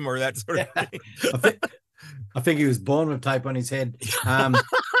game or that sort of thing? I think he was born with tape on his head.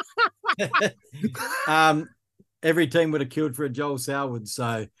 Every team would have killed for a Joel Selwood.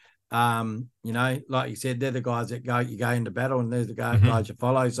 So, like you said, they're the guys that you go into battle, and there's the guys you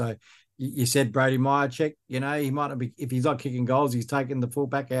follow. So you said Brady Myachek, he might not be, if he's not kicking goals, he's taking the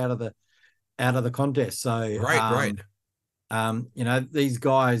fullback out of the contest. So right. These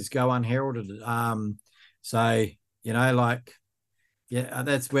guys go unheralded.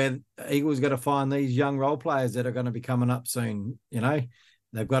 That's where Eagles got to find these young role players that are going to be coming up soon.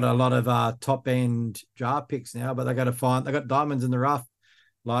 They've got a lot of top end draft picks now, but they got diamonds in the rough,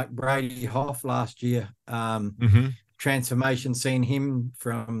 like Brady Hoff last year. Transformation, seeing him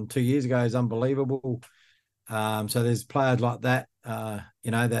from 2 years ago is unbelievable. So there's players like that,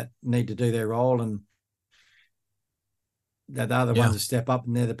 that need to do their role, and they're the ones that step up,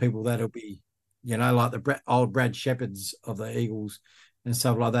 and they're the people that'll be, like the old Brad Shepherds of the Eagles and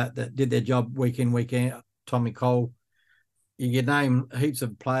stuff like that did their job week in, week out. Tommy Cole. You can name heaps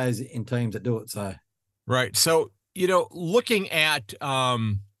of players in teams that do it. So, right. So, looking at,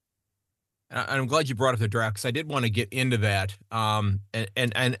 I'm glad you brought up the draft, because I did want to get into that. And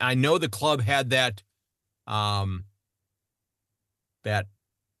I know the club had that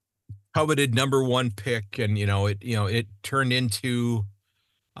coveted number one pick, and it turned into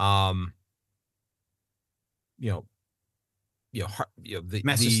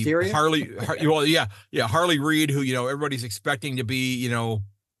mass hysteria. Harley Reid, who everybody's expecting to be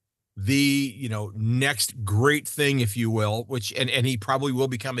the next great thing, if you will, which and he probably will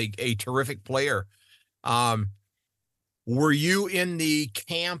become a terrific player. Were you in the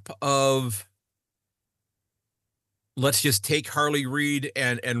camp of let's just take Harley Reid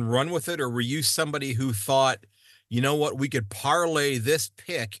and run with it, or were you somebody who thought, we could parlay this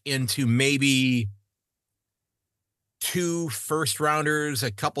pick into maybe 2 first rounders,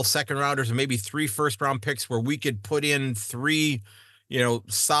 a couple second rounders, and maybe 3 first round picks, where we could put in 3,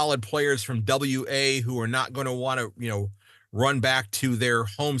 solid players from WA who are not going to want to, run back to their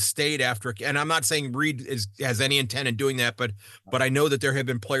home state after? And I'm not saying Reid has any intent in doing that, but I know that there have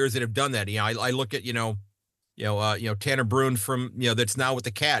been players that have done that. I look at, Tanner Bruin from, that's now with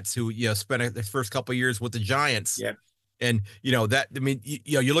the Cats, who, spent the first couple of years with the Giants. Yeah. And, you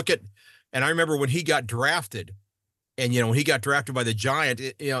look at, and I remember when he got drafted, and, when he got drafted by the Giant,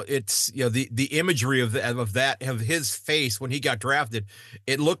 it's, the imagery of his face when he got drafted,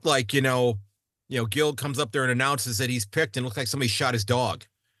 it looked like, Gil comes up there and announces that he's picked, and it looked like somebody shot his dog.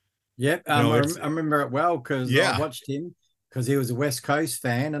 Yep. I remember it well, because I watched him, because he was a West Coast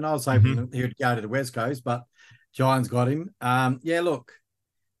fan, and I was hoping he would go to the West Coast, but Giants got him. Look,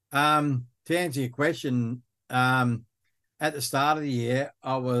 to answer your question, at the start of the year,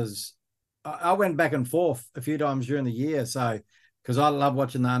 I went back and forth a few times during the year. So, because I love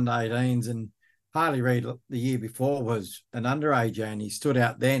watching the under 18s, and Harley Reid the year before was an underage and he stood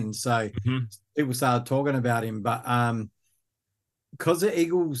out then. So Mm-hmm. people started talking about him. But because the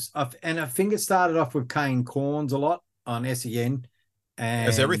Eagles, and I think it started off with Kane Corns a lot on SEN,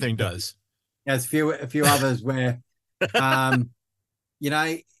 As and everything does. as a few others where, um, you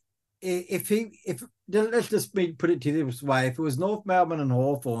know, if let's just put it to this way, if it was North Melbourne and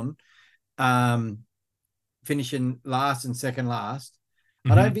Hawthorn, finishing last and second last, I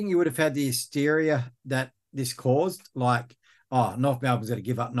Mm-hmm. don't think you would have had the hysteria that this caused. Like, oh, North Melbourne's going to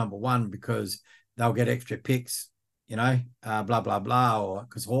give up number one because they'll get extra picks, blah, blah, blah, or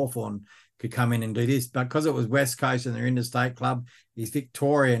because Hawthorn could come in and do this. But because it was West Coast and they're interstate club, he's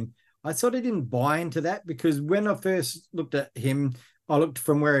Victorian. I sort of didn't buy into that because when I first looked at him, I looked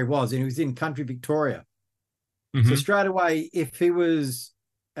from where he was and he was in country Victoria. So Mm-hmm. straight away, if he was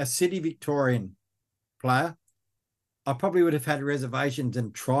a city Victorian player, I probably would have had reservations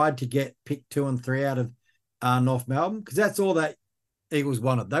and tried to get pick 2 and 3 out of North Melbourne because that's all that Eagles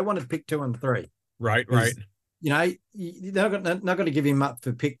wanted. They wanted pick 2 and 3 Right, right. because, they're not going to give him up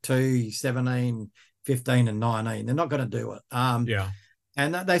for pick 2, 17, 15, and 19. They're not going to do it. Yeah.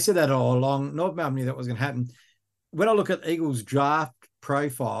 And they said that all along. North Melbourne knew that was going to happen. When I look at Eagles draft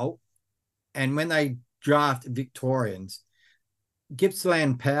profile and when they draft Victorians,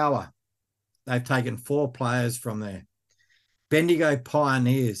 Gippsland Power, they've taken 4 players from there. Bendigo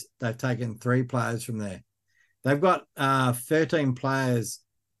Pioneers, they've taken 3 players from there. They've got 13 players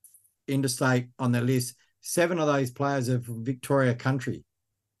interstate on their list. 7 of those players are from Victoria country.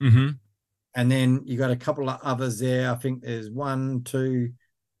 Mm-hmm. And then you got a couple of others there. I think there's 1, 2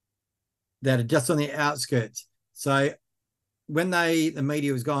 that are just on the outskirts. So when the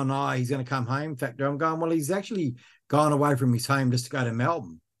media was going, oh, he's going to come home factor, I'm going, well, he's actually gone away from his home just to go to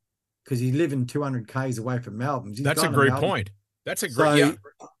Melbourne because he's living 200 Ks away from Melbourne. He's That's a gone to great Melbourne. point. That's a great, yeah.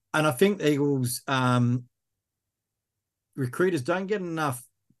 And I think the Eagles recruiters don't get enough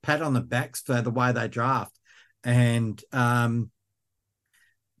pat on the backs for the way they draft. And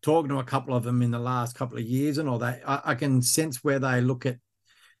talking to a couple of them in the last couple of years and all that, I can sense where they look at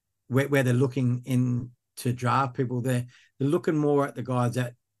where they're looking in to draft people. They're looking more at the guys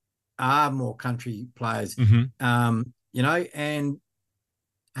that are more country players. Mm-hmm. And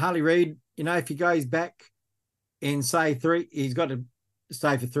Harley Reid, if he goes back in say 3, he's got to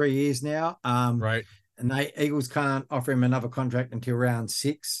stay for 3 years now. Right. And Eagles can't offer him another contract until round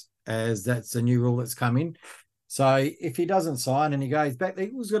 6, as that's the new rule that's come in. So if he doesn't sign and he goes back, the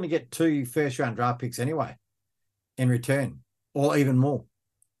Eagles going to get 2 first-round draft picks anyway in return, or even more.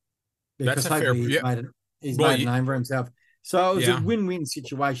 Because That's a fair, he's made a name for himself. So it was a win-win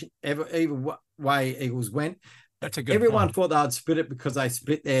situation. Either way Eagles went. That's a good Everyone point. thought they'd split it because they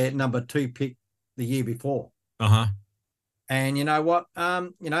split their number 2 pick the year before. Uh-huh. And you know what?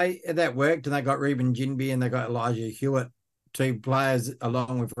 That worked, and they got Reuben Ginbey and they got Elijah Hewitt, 2 players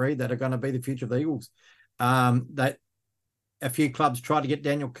along with Reid that are going to be the future of the Eagles. That a few clubs tried to get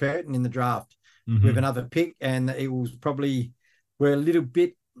Daniel Curtin in the draft with another pick, and the Eagles probably were a little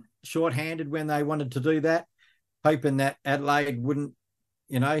bit short-handed when they wanted to do that, hoping that Adelaide wouldn't,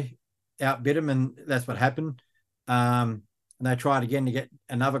 outbid them, and that's what happened. And they tried again to get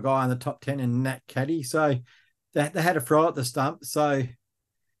another guy in the top 10 in Nat Caddy. So they had a throw at the stump. So,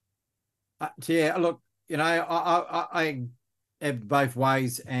 look, I ebbed both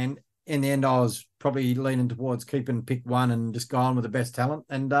ways. And in the end, I was probably leaning towards keeping pick 1 and just going with the best talent.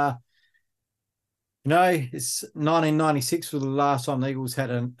 And, it's 1996 was the last time the Eagles had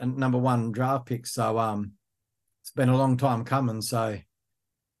a number 1 draft pick. So it's been a long time coming. So.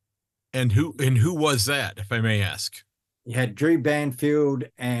 And who was that, if I may ask? You had Drew Banfield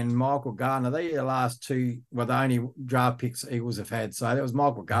and Michael Gardner. They are the last 2, the only draft picks Eagles have had. So that was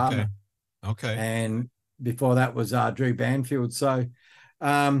Michael Gardner. Okay. And before that was Drew Banfield. So,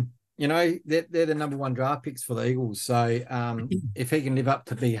 they're the number 1 draft picks for the Eagles. So if he can live up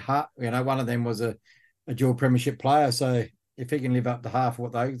to be one of them was a dual premiership player. So if he can live up to half of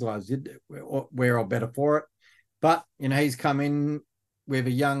what those guys did, we're all better for it. But, he's come in with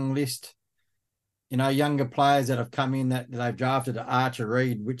a young list, younger players that have come in that they've drafted. Archer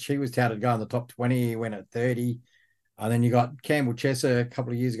Reid, which he was touted to go in the top 20, he went at 30. And then you got Campbell Chesser a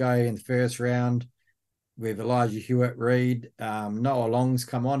couple of years ago in the first round with Elijah Hewitt, Reid. Noah Long's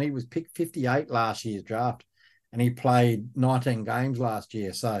come on. He was picked 58 last year's draft, and he played 19 games last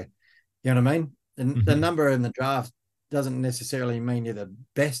year. So, you know what I mean? The number in the draft doesn't necessarily mean you're the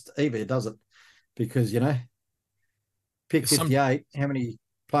best either, does it? Because, pick 58, how many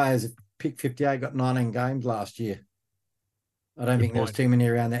players have picked 58 got 19 games last year? I don't think there was too many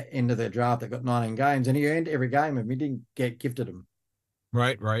around that end of their draft that got 19 games, and he earned every game and he didn't get gifted them.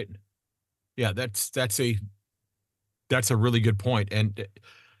 Right. Yeah, that's a really good point. And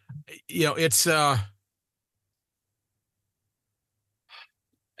it's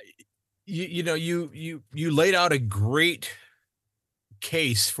you laid out a great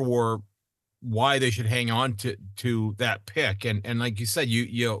case for why they should hang on to that pick. And like you said,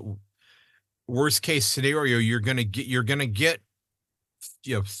 worst case scenario, you're gonna get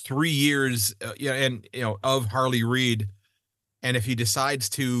 3 years and of Harley Reid. And if he decides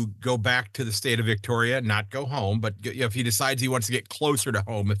to go back to the state of Victoria, not go home, but if he decides he wants to get closer to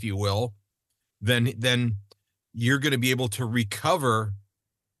home, if you will, then you're going to be able to recover,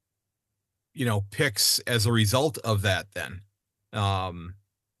 picks as a result of that. Then,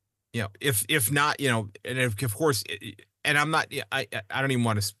 if not, and if, of course, and I'm not, I don't even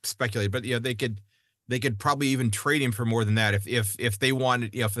want to speculate, but they could probably even trade him for more than that if they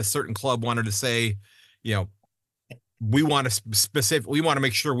wanted, if a certain club wanted to say, we want to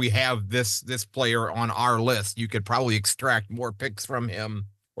make sure we have this player on our list. You could probably extract more picks from him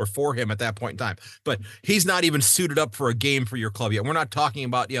or for him at that point in time. But he's not even suited up for a game for your club yet. We're not talking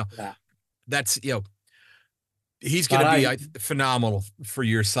about, that's, he's going to be phenomenal for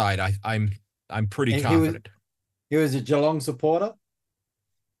your side. I'm pretty confident. He was a Geelong supporter.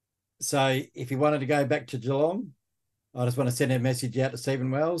 So if he wanted to go back to Geelong, I just want to send a message out to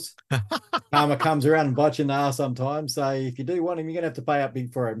Stephen Wells. Karma comes around and bites you in the ass sometimes. So if you do want him, you're going to have to pay up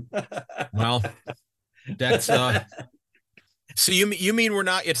big for him. Well, that's so you mean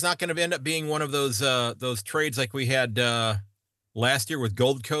it's not going to end up being one of those trades like we had last year with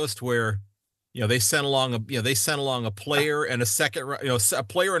Gold Coast, where they sent along a player and a second, a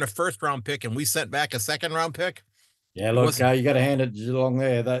player and a first round pick, and we sent back a second round pick. Yeah, look, you got to hand it to Geelong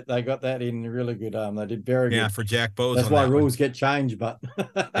there. They got that in really good. They did very good. Yeah, for Jack Bowes. That's why rules get changed, but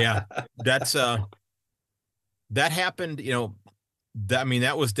yeah, that's that happened.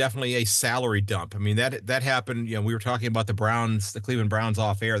 That was definitely a salary dump. I mean, that happened. We were talking about the Cleveland Browns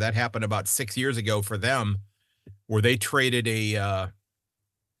off air. That happened about 6 years ago for them, where they traded a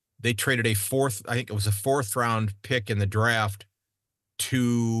fourth. I think it was a fourth round pick in the draft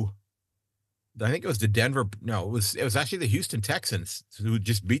to. I think it was the Denver. No, it was actually the Houston Texans who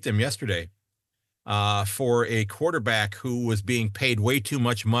just beat them yesterday for a quarterback who was being paid way too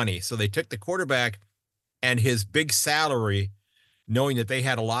much money. So they took the quarterback and his big salary, knowing that they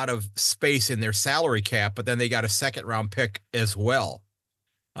had a lot of space in their salary cap, but then they got a second round pick as well,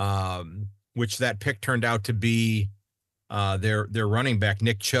 which that pick turned out to be their running back,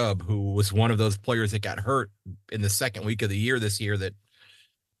 Nick Chubb, who was one of those players that got hurt in the second week of the year this year that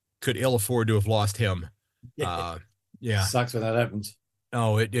could ill afford to have lost him. Yeah. Sucks when that happens.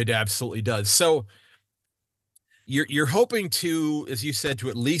 Oh, it absolutely does. So you're hoping to, as you said, to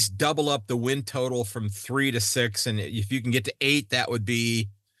at least double up the win total from 3 to 6. And if you can get to 8, that would be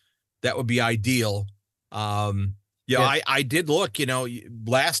ideal. I did look,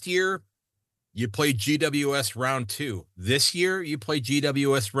 last year you played GWS round 2. This year you play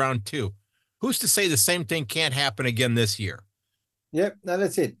GWS round 2. Who's to say the same thing can't happen again this year? Yep, no,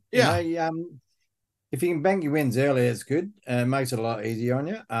 that's it. Yeah. If you can bank your wins early, it's good. It makes it a lot easier on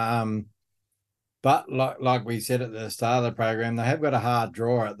you. But like we said at the start of the program, they have got a hard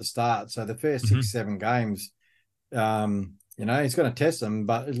draw at the start. So the first 6-7 games, it's going to test them.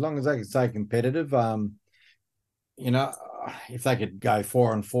 But as long as they can stay competitive, if they could go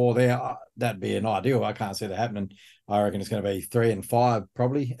 4-4 there, that'd be an ideal. I can't see that happening. I reckon it's going to be 3-5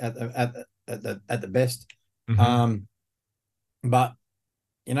 probably at the best. But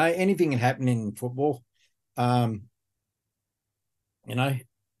anything can happen in football. Clubs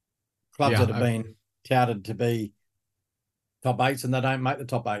that have been touted to be top 8s and they don't make the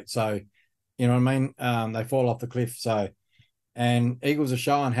top 8. So, you know what I mean? They fall off the cliff. So, and Eagles are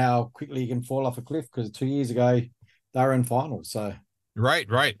showing how quickly you can fall off a cliff, because 2 years ago they were in finals. So, right,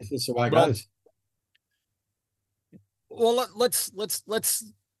 it's just the way it goes. Well, let's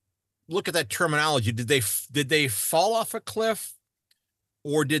look at that terminology. Did they fall off a cliff,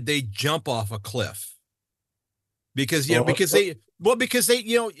 or did they jump off a cliff? Because they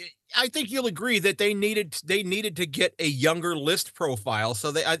I think you'll agree that they needed to get a younger list profile.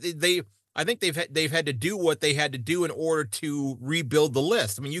 So I think they've had to do what they had to do in order to rebuild the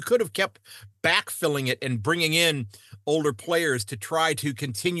list. I mean, you could have kept backfilling it and bringing in older players to try to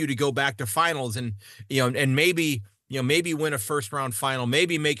continue to go back to finals and maybe win a first round final,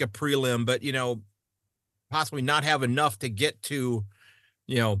 maybe make a prelim, but possibly not have enough to get to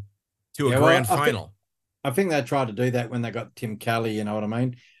a grand final. I think they tried to do that when they got Tim Kelly, you know what I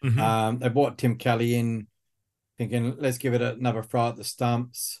mean? They brought Tim Kelly in thinking, let's give it another fry at the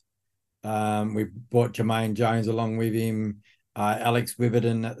stumps. We brought Jermaine Jones along with him. Alex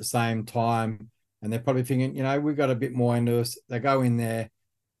Witherden at the same time, and they're probably thinking, we've got a bit more into us. They go in there,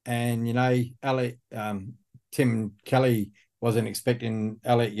 and Tim Kelly wasn't expecting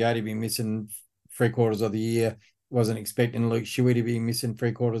Elliot Yeo to be missing 3/4 of the year. Wasn't expecting Luke Shuey to be missing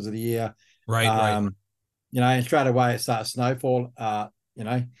 3/4 of the year. Right, right. And straight away it starts snowfall.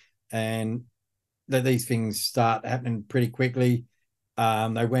 And that these things start happening pretty quickly.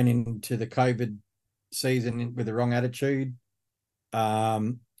 They went into the COVID season with the wrong attitude.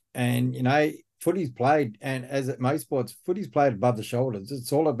 And footy's played, and as at most sports, footy's played above the shoulders.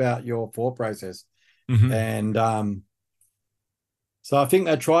 It's all about your thought process. Mm-hmm. And so I think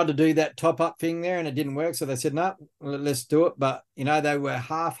they tried to do that top up thing there and it didn't work. So they said, no, let's do it. But, they were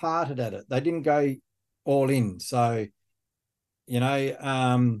half-hearted at it. They didn't go all in. So,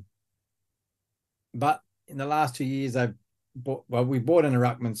 but in the last 2 years, we bought in a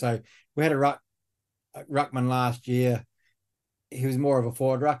ruckman. So we had a ruckman last year. He was more of a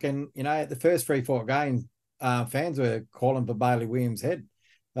forward ruck. And, at the first 3-4 games, fans were calling for Bailey Williams' head.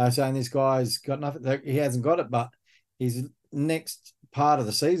 They're saying this guy's got nothing. He hasn't got it, but his next part of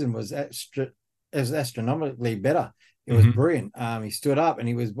the season was astronomically better. It was brilliant. He stood up and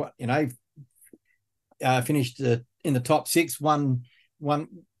he was finished in the top 6, one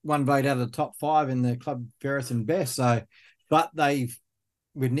vote out of the top 5 in the club fairest and best. So, but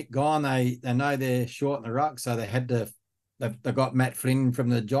with Nick gone, they know they're short in the ruck, so they had to. They got Matt Flynn from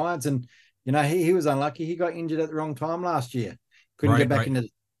the Giants, and he was unlucky. He got injured at the wrong time last year. Couldn't get back into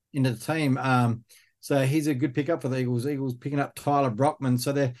the team. So he's a good pickup for the Eagles. Eagles picking up Tyler Brockman.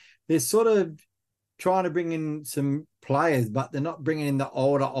 So they're sort of trying to bring in some players, but they're not bringing in the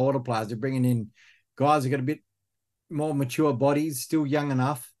older players. They're bringing in guys who got a bit more mature bodies, still young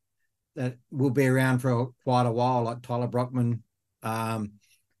enough that will be around for quite a while, like Tyler Brockman.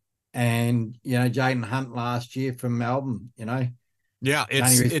 And Jaden Hunt last year from Melbourne. Yeah, he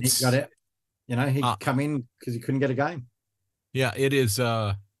got out. He come in because he couldn't get a game. Yeah, it is.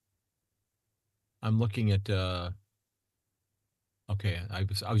 I'm looking at. Okay, I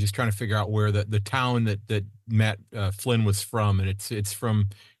was just trying to figure out where the town that Matt Flynn was from, and he's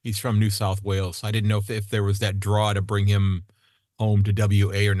from New South Wales. I didn't know if there was that draw to bring him home to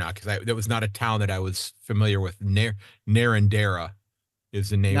WA or not, because that was not a town that I was familiar with. Narrandera is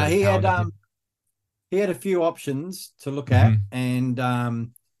the name of the town. He had a few options to look at, and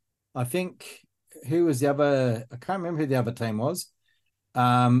I think who was the other? I can't remember who the other team was,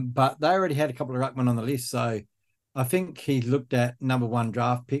 but they already had a couple of ruckmen on the list, so I think he looked at number 1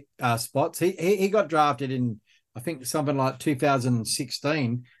 draft pick spots. He got drafted in, I think, something like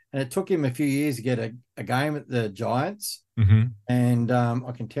 2016, and it took him a few years to get a game at the Giants. And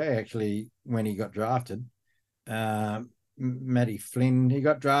I can tell you actually when he got drafted. Matty Flynn, he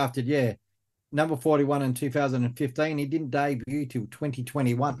got drafted, number 41 in 2015. He didn't debut till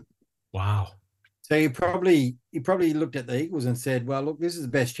 2021. Wow. So he probably looked at the Eagles and said, well, look, this is the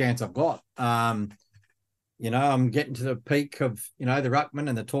best chance I've got. I'm getting to the peak of, the ruckman,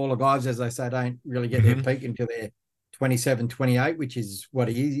 and the taller guys, as they say, don't really get their peak until they're 27, 28, which is what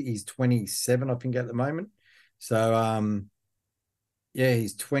he is. He's 27, I think, at the moment. So,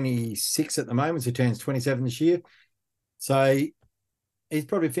 he's 26 at the moment. So he turns 27 this year. So he's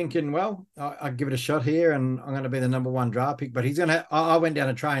probably thinking, well, I'll give it a shot here, and I'm going to be the number 1 draft pick. But I went down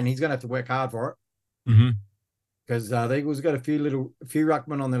a train. He's going to have to work hard for it. Because the Eagles got a few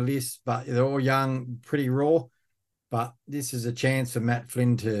ruckmen on the list, but they're all young, pretty raw. But this is a chance for Matt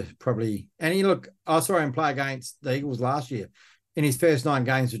Flynn to probably. And I saw him play against the Eagles last year. In his first 9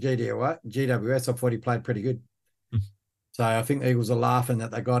 games for GWS, I thought he played pretty good. So I think the Eagles are laughing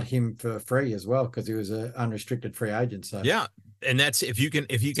that they got him for free as well, because he was an unrestricted free agent. So yeah, and that's if you can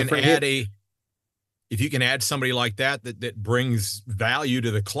add somebody like that brings value to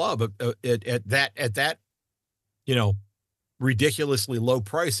the club at that ridiculously low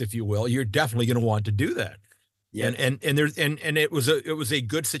price, if you will, you're definitely going to want to do that. Yeah, and it was a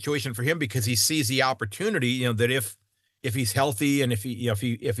good situation for him, because he sees the opportunity, that if he's healthy and if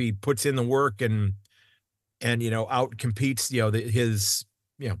he puts in the work and out competes his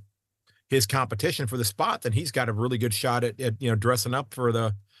competition for the spot, then he's got a really good shot at dressing up for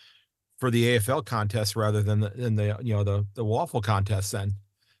the AFL contest rather than the waffle contest then.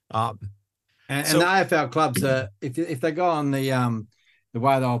 And the AFL clubs, if they go on the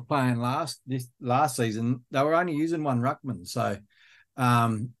way they were playing last season, they were only using 1 ruckman. So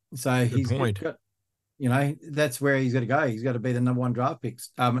he's got, that's where he's got to go. He's got to be the number 1 draft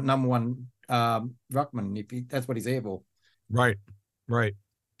picks, number 1 ruckman, that's what he's there for. Right.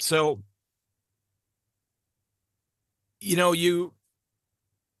 So you're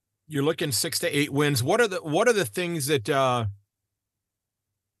looking 6 to 8 wins. What are the things that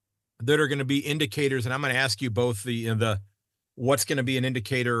that are going to be indicators, and I'm going to ask you both the what's going to be an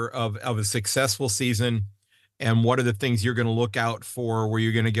indicator of a successful season, and what are the things you're going to look out for where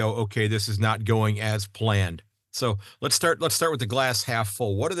you're going to go, okay, this is not going as planned. So let's start with the glass half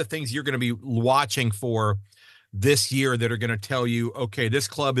full. What are the things you're going to be watching for this year that are going to tell you, okay, this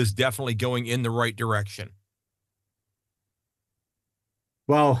club is definitely going in the right direction?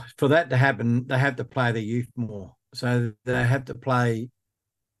 Well, for that to happen, they have to play the youth more. So they have to play.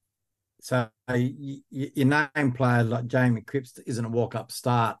 So your name player like Jamie Cripps isn't a walk up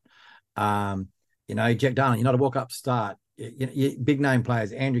start. Um, Jack Darling, you're not a walk up start. Big name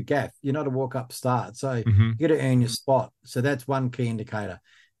players, Andrew Gaff, you're not a walk up start. So Mm-hmm. you got to earn your spot. So that's one key indicator.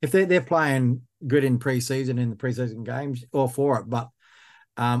 If they're playing good in preseason, in the preseason games, all for it. But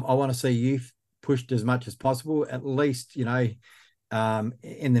I want to see youth pushed as much as possible, at least, in the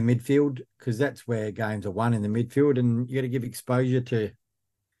midfield, because that's where games are won, in the midfield. And you got to give exposure to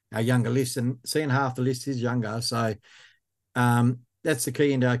our younger list, and seeing half the list is younger. So that's the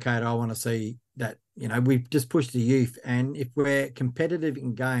key indicator I want to see, that, we've just pushed the youth. And if we're competitive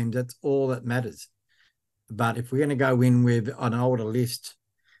in games, that's all that matters. But if we're going to go in with an older list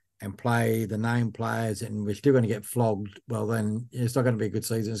and play the name players and we're still going to get flogged, well, then it's not going to be a good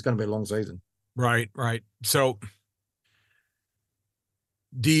season. It's going to be a long season. Right, right. So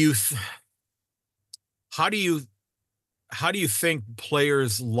do you, how do you think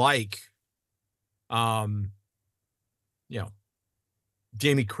players like, you know,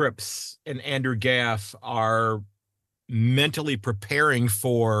 Jamie Cripps and Andrew Gaff are mentally preparing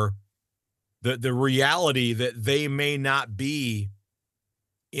for the reality that they may not be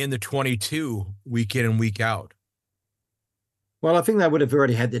in the 22 week in and week out? Well, I think they would have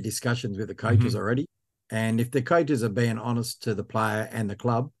already had their discussions with the coaches Mm-hmm. already. And if the coaches are being honest to the player and the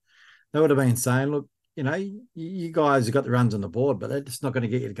club, they would have been saying, look, you guys have got the runs on the board, but they're just not going to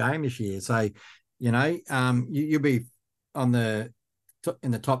get you the game this year. So, you'll be on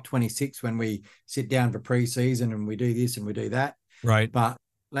in the top 26 when we sit down for preseason and we do this and we do that. Right. But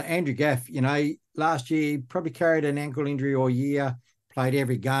like Andrew Gaff, last year probably carried an ankle injury all year, played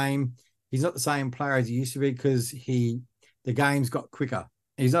every game. He's not the same player as he used to be because the games got quicker.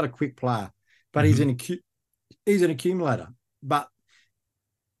 He's not a quick player, but Mm-hmm. he's an accumulator. But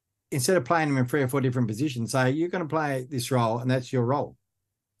instead of playing him in 3 or 4 different positions, say you're going to play this role and that's your role.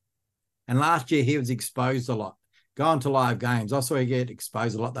 And last year he was exposed a lot. Going to live games, I saw he get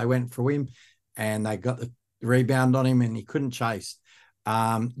exposed a lot. They went for him and they got the rebound on him and he couldn't chase.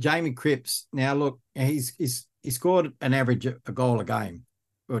 Jamie Cripps, now look, he scored an average a goal a game,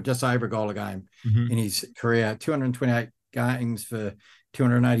 or just over a goal a game Mm-hmm. in his career, 228 games for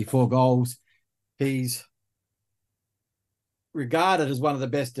 284 goals. He's regarded as one of the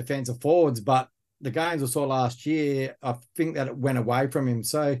best defensive forwards, but the games I saw last year, I think that it went away from him.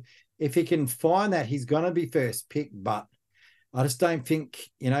 So if he can find that, he's going to be first pick. But I just don't think,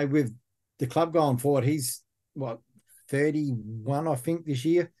 with the club going forward, he's 31, I think, this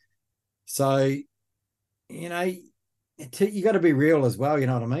year. So, you got to be real as well. You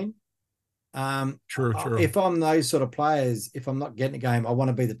know what I mean? True. If I'm those sort of players, if I'm not getting a game, I want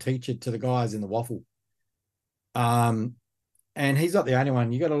to be the teacher to the guys in the waffle. And he's not the only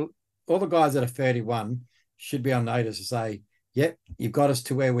one. All the guys that are 31 should be on notice to say, yep, you've got us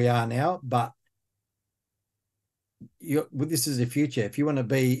to where we are now, but this is the future. If you want to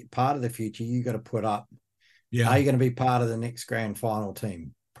be part of the future, you got to put up. Yeah. Are you going to be part of the next grand final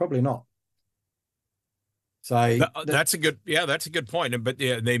team? Probably not. So That's a good point. But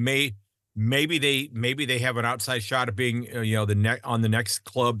yeah, maybe they have an outside shot of being, on the next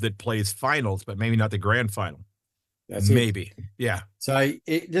club that plays finals, but maybe not the grand final. that's it. Maybe. Yeah. So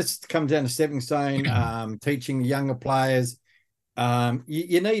it just comes down to stepping stone, teaching the younger players.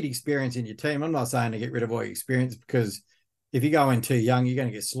 You need experience in your team. I'm not saying to get rid of all your experience, because if you go in too young, you're going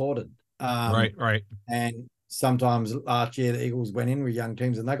to get slaughtered. Right. And sometimes last year the Eagles went in with young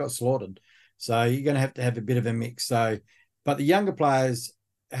teams and they got slaughtered. So you're going to have a bit of a mix. So, but the younger players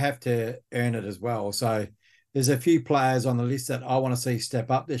have to earn it as well. So there's a few players on the list that I want to see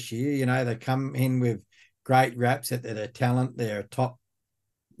step up this year. They come in with great raps at their talent. They're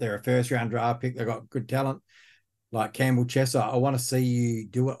a first round draft pick. They've got good talent. Like Campbell Chesser, I want to see you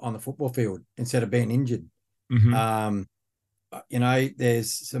do it on the football field instead of being injured. Mm-hmm.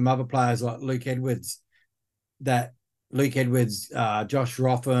 There's some other players like Luke Edwards, Josh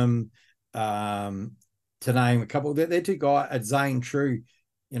Rotham, to name a couple. They're two guys, Zane True.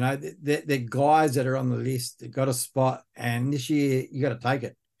 They're guys that are on the list that got a spot, and this year you got to take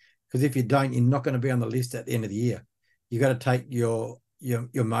it, because if you don't, you're not going to be on the list at the end of the year. You got to take your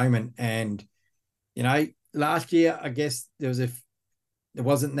moment. And last year, I guess there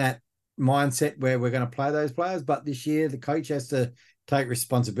wasn't that mindset where we're going to play those players. But this year, the coach has to take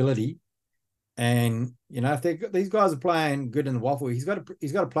responsibility. And if these guys are playing good in the waffle, he's got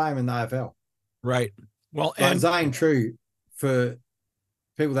to play them in the AFL. Right. Well, Like and Zane True, for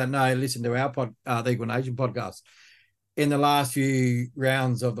people that know, listen to our the Eagle Nation podcast. In the last few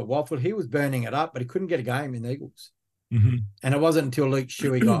rounds of the waffle, he was burning it up, but he couldn't get a game in the Eagles. Mhm. And it wasn't until Luke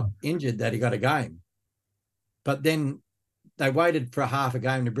Shuey got injured that he got a game. But then they waited for half a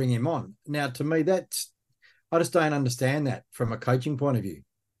game to bring him on. Now, to me, I just don't understand that from a coaching point of view.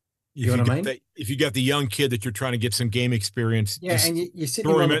 You know what I mean? If you got the young kid that you're trying to get some game experience, Yeah, just and you're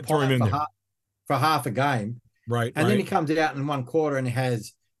sitting him on the throw him pot in there. for half a game. Right. And then he comes out in one quarter and he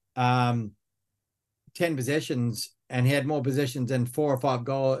has 10 possessions, and he had more possessions than 4 or 5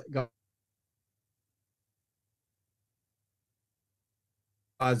 guys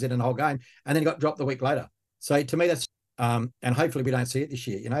in the whole game, and then he got dropped the week later. So to me, that's and hopefully we don't see it this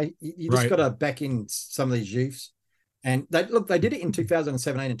year. You just got to back in some of these youths. And they did it in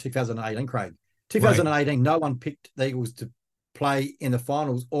 2017 and 2018, Craig. 2018, no one picked the Eagles to play in the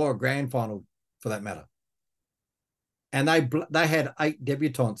finals or a grand final for that matter. And they had 8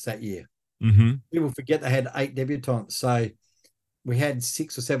 debutants that year. Mm-hmm. People forget they had 8 debutants. So we had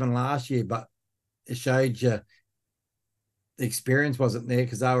 6 or 7 last year, but it showed you the experience wasn't there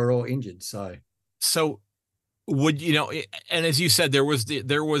because they were all injured. So would and as you said, there was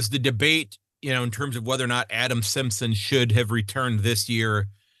the debate, in terms of whether or not Adam Simpson should have returned this year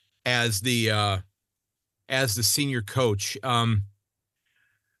as the senior coach.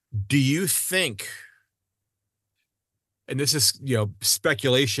 Do you think, and this is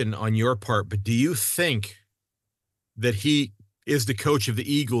speculation on your part, but do you think that he is the coach of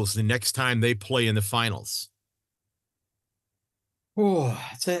the Eagles the next time they play in the finals? Oh,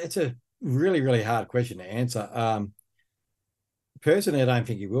 it's a really, really hard question to answer. Personally, I don't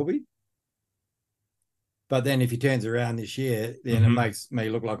think he will be. But then if he turns around this year, then it makes me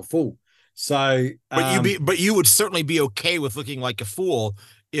look like a fool. So, but you would certainly be okay with looking like a fool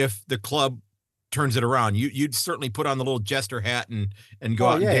if the club turns it around. You'd certainly put on the little jester hat and go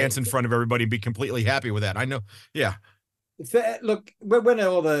out and dance in front of everybody and be completely happy with that. I know. Yeah. Look, when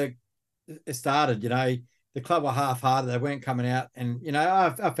it started, the club were half-hearted. They weren't coming out. And,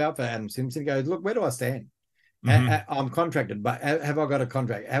 I felt for Adam Simpson. He goes, look, where do I stand? I'm contracted, but have I got a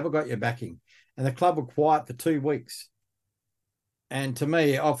contract? Have I got your backing? And the club were quiet for 2 weeks. And to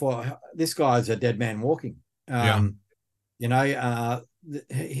me, I thought, this guy's a dead man walking. He's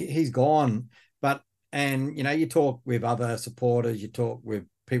gone. And you talk with other supporters, you talk with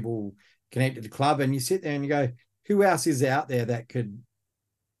people connected to the club, and you sit there and you go, who else is out there that could,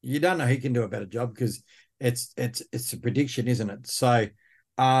 you don't know who can do a better job, because it's a prediction, isn't it? So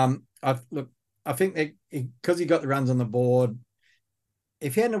I think that because he got the runs on the board,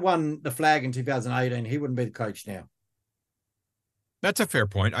 if he hadn't won the flag in 2018, he wouldn't be the coach now. That's a fair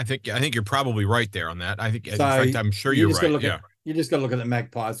point. I think you're probably right there on that. I think, so, in fact, I'm sure you're right. You just got to look at the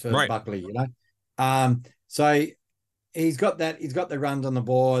Magpies for Buckley, So he's got the runs on the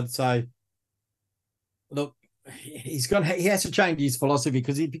board. So look, he has to change his philosophy,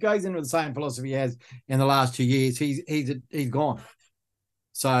 because if he goes into the same philosophy he has in the last 2 years, he's gone.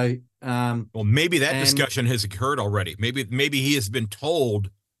 So well, maybe that discussion has occurred already. Maybe he has been told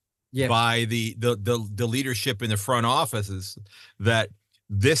by the leadership in the front offices that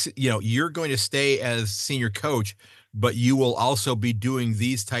this, you're going to stay as senior coach, but you will also be doing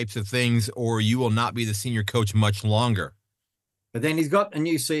these types of things, or you will not be the senior coach much longer. But then he's got a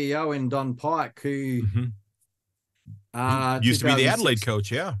new CEO in Don Pike, who used to be the Adelaide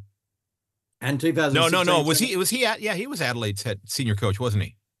coach, yeah. And 2016. No. Was he? Yeah, he was Adelaide's head senior coach, wasn't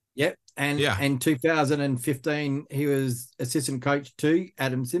he? Yep. And 2015, he was assistant coach to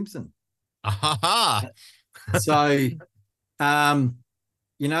Adam Simpson. So,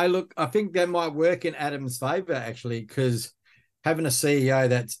 look, I think that might work in Adam's favor, actually, because having a CEO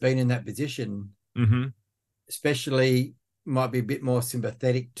that's been in that position, especially, might be a bit more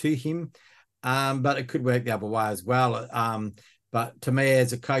sympathetic to him. But it could work the other way as well. But to me,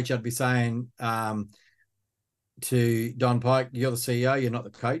 as a coach, I'd be saying to Don Pike, you're the CEO, you're not the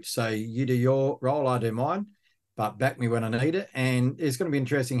coach. So you do your role, I do mine, but back me when I need it. And it's going to be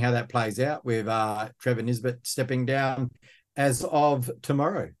interesting how that plays out with Trevor Nisbet stepping down as of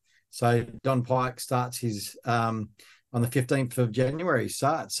tomorrow. So Don Pike starts his on the 15th of January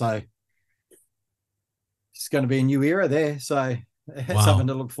start. So it's going to be a new era there. So it's something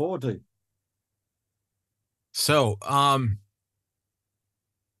to look forward to. So,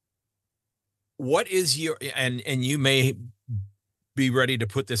 what is your, and you may be ready to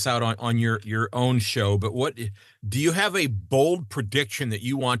put this out on your own show, but what do you have a bold prediction that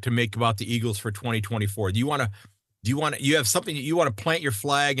you want to make about the Eagles for 2024? You have something that you want to plant your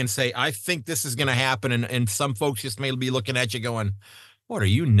flag and say, I think this is going to happen, and some folks just may be looking at you going, what, are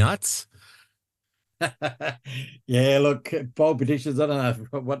you nuts? Yeah, look, bold predictions. I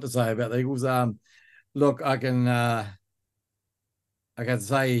don't know what to say about the Eagles. Look, I can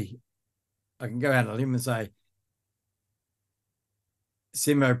say, I can go out on a limb and say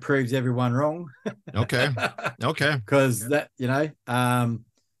Simo proves everyone wrong. Okay. Okay. Because that,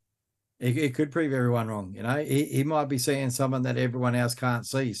 it could prove everyone wrong. He might be seeing someone that everyone else can't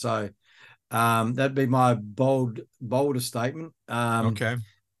see. So that'd be my boldest statement. Okay.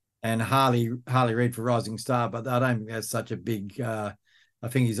 And Harley Reid for Rising Star, but I don't think that's such a big. I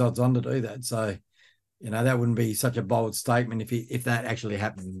think he's odds on to do that. So, that wouldn't be such a bold statement if that actually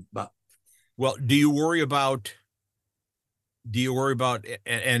happened. But well, do you worry about?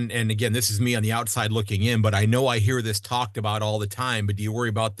 And again, this is me on the outside looking in, but I know I hear this talked about all the time. But do you worry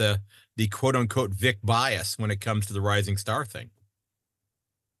about the quote unquote Vic bias when it comes to the Rising Star thing?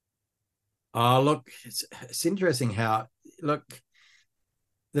 look, it's interesting how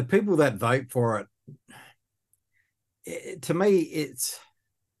the people that vote for it, to me,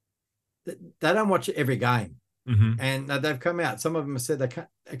 they don't watch every game. Mm-hmm. And they've come out. Some of them have said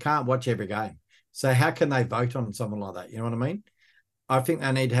they can't watch every game. So how can they vote on someone like that? You know what I mean? I think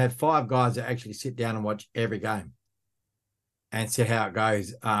they need to have 5 guys that actually sit down and watch every game and see how it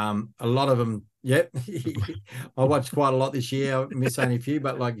goes. A lot of them, yep. I watched quite a lot this year. I missed only a few,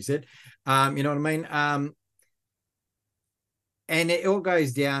 but like you said, you know what I mean? And it all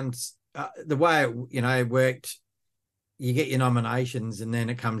goes down the way it worked. You get your nominations, and then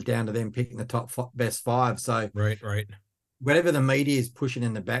it comes down to them picking the top best 5. So right, whatever the media is pushing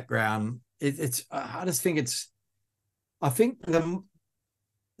in the background, it's. I just think I think the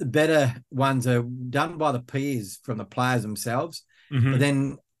better ones are done by the peers from the players themselves. Mm-hmm. But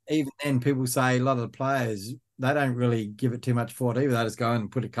then even then, people say a lot of the players, they don't really give it too much thought either. They just go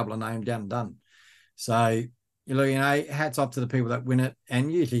and put a couple of names down and done. So hats off to the people that win it.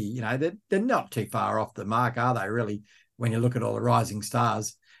 And usually, they're not too far off the mark, are they? Really, when you look at all the rising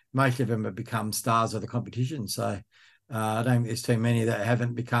stars, most of them have become stars of the competition. So I don't think there's too many that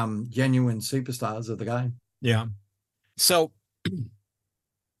haven't become genuine superstars of the game. Yeah. So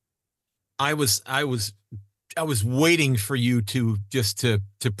I was waiting for you to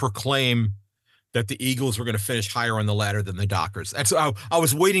proclaim that the Eagles were going to finish higher on the ladder than the Dockers. I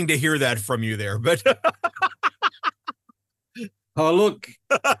was waiting to hear that from you there, but oh, look,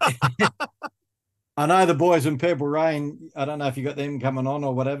 I know the boys in Purple Rain. I don't know if you got them coming on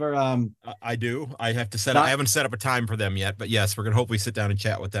or whatever. I do. I have to set up. I haven't set up a time for them yet, but yes, we're going to hopefully sit down and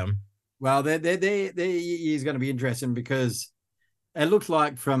chat with them. Well, their year's going to be interesting because it looks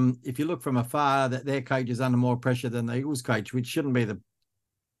like if you look from afar that their coach is under more pressure than the Eagles coach, which shouldn't be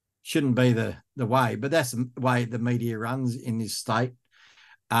the way, but that's the way the media runs in this state.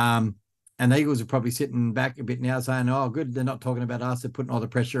 And the Eagles are probably sitting back a bit now saying, oh, good, they're not talking about us. They're putting all the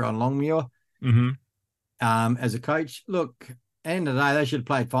pressure on Longmuir. Mm-hmm. As a coach. Look, end of the day, they should have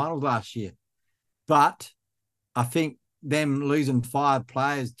played finals last year. But I think them losing 5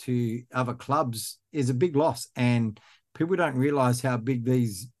 players to other clubs is a big loss. And people don't realise how big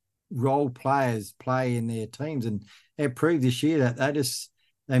these role players play in their teams. And it proved this year that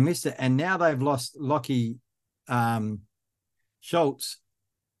they missed it. And now they've lost Lockie Schultz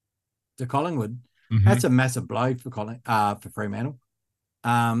to Collingwood. Mm-hmm. That's a massive blow for Fremantle.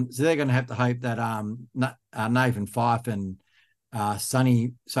 So they're going to have to hope that Nathan Fife and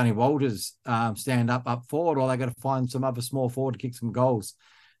Sonny Walters stand up forward, or they're going to find some other small forward to kick some goals.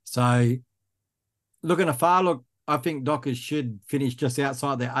 So looking afar, I think Dockers should finish just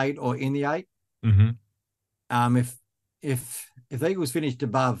outside the 8 or in the 8. Mm-hmm. If the Eagles finished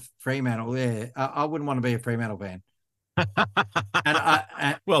above Fremantle, I wouldn't want to be a Fremantle fan.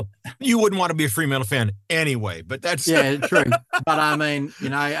 Well, you wouldn't want to be a Fremantle fan anyway, but that's true. But I mean,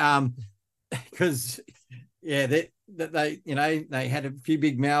 because they had a few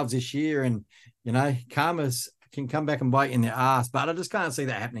big mouths this year, and karmas can come back and bite in their ass. But I just can't see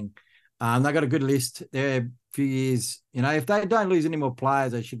that happening. They got a good list. They're a few years. If they don't lose any more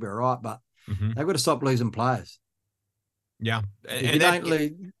players, they should be all right. But they've got to stop losing players. Yeah,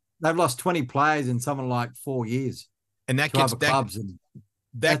 they've lost 20 players in something like 4 years. And that gets back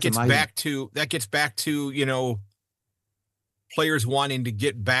to players wanting to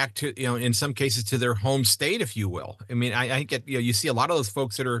get back to in some cases to their home state, if you will. I mean, I get you see a lot of those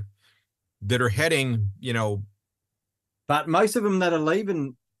folks that are heading but most of them that are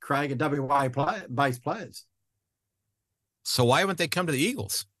leaving, Craig, are WA based players. So why haven't they come to the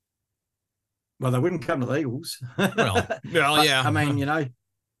Eagles? Well, they wouldn't come to the Eagles. Well, But yeah. I mean, I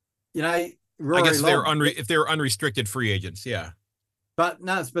Rory guess Lobb. if they're unrestricted free agents, yeah. But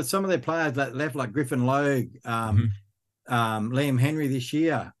no, but some of their players that left, like Griffin Logue, Hmm. Liam Henry this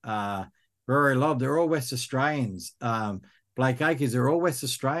year, Rory Lobb, they're all West Australians. Blake Acres, they're all West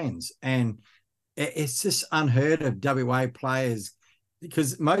Australians. And it's just unheard of WA players,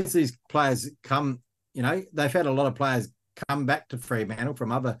 because most of these players come, they've had a lot of players come back to Fremantle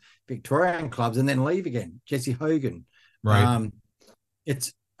from other Victorian clubs and then leave again. Jesse Hogan. Right. Um,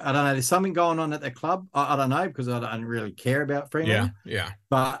 it's I don't know. There's something going on at the club. I don't know, because I don't really care about Yeah. Fremantle, Yeah.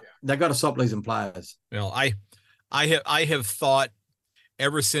 but they've got to stop losing players. Well, I have thought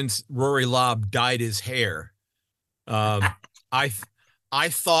ever since Rory Lobb dyed his hair, um, I I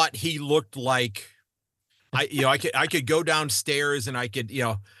thought he looked like I could go downstairs and I could,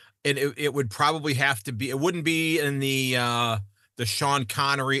 and it would probably have to be, it wouldn't be in the Sean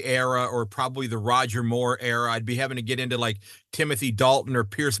Connery era or probably the Roger Moore era. I'd be having to get into like Timothy Dalton or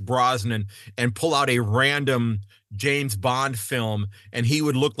Pierce Brosnan and pull out a random James Bond film, and he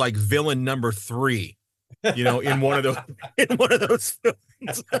would look like villain number 3, in one of those in one of those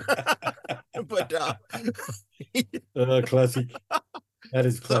films. But Classic. That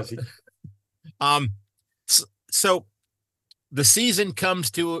is so, classic. um so the season comes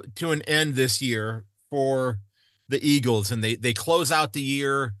to an end this year for the Eagles, and they close out the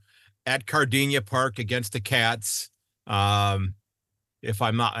year at Cardinia Park against the Cats. If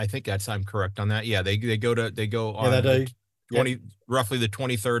I'm not, I think I'm correct on that. Yeah, they go Yeah, they on the do. Yep. 20 roughly the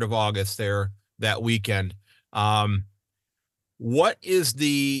 23rd of August there that weekend. What is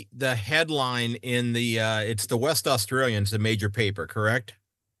the headline in the it's the West Australians, the major paper, correct?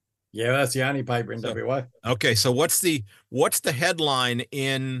 Yeah, that's the only paper in So WA. okay, so what's the headline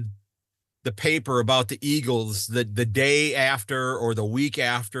in the paper about the Eagles the day after or the week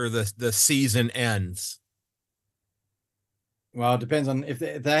after the season ends? Well, it depends on if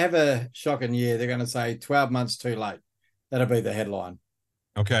they have a shocking year, they're going to say 12 months too late. That'll be the headline.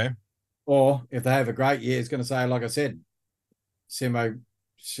 Okay. Or if they have a great year, it's going to say, like I said, Simo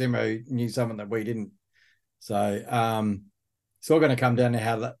knew something that we didn't. So it's all going to come down to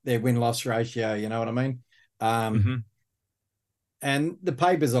how their win-loss ratio, you know what I mean? Mm-hmm. And the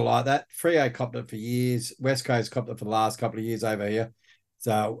papers are like that. Freo copped it for years. West Coast copped it for the last couple of years over here.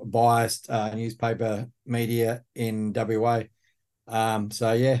 So biased newspaper media in WA.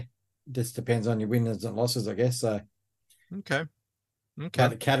 So yeah, just depends on your winners and losses, I guess. So Okay. like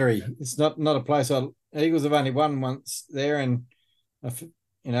the Cattery, it's not a place. Eagles have only won once there, and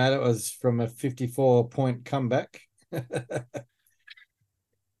that was from a 54-point comeback.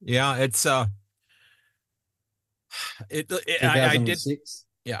 Yeah, it's I did 2006.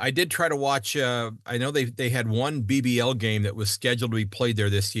 yeah, I did try to watch I know they had one BBL game that was scheduled to be played there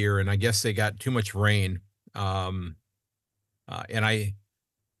this year, and I guess they got too much rain. Um and I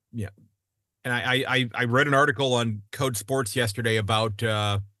yeah, and I read an article on Code Sports yesterday about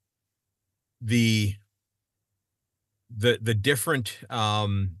the the different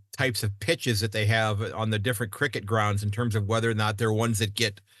types of pitches that they have on the different cricket grounds in terms of whether or not they're ones that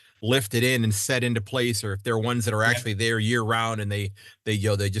get lifted in and set into place, or if they're ones that are Yeah. actually there year round and they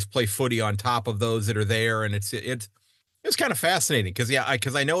just play footy on top of those that are there. And it's kind of fascinating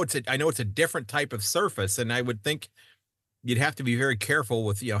because I know it's a different type of surface, and I would think you'd have to be very careful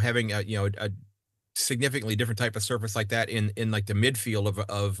with having a significantly different type of surface like that in like the midfield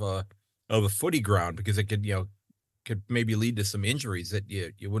of a footy ground, because it could maybe lead to some injuries that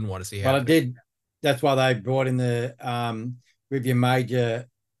you wouldn't want to see Well, it happening. did. That's why they brought in the with your major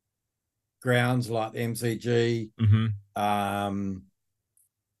grounds like the MCG, Mm-hmm. um,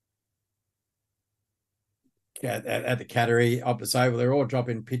 at the Cattery, Optus Oval, they're all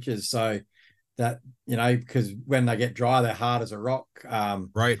dropping pitches so that because when they get dry, they're hard as a rock.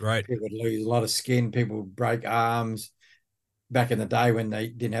 Right, right. People would lose a lot of skin. People would break arms. Back in the day when they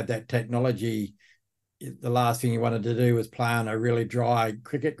didn't have that technology, the last thing you wanted to do was play on a really dry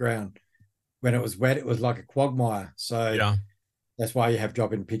cricket ground. When it was wet, it was like a quagmire. So Yeah. that's why you have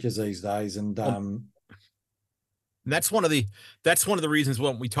dropping pitches these days. And Well, that's one of the reasons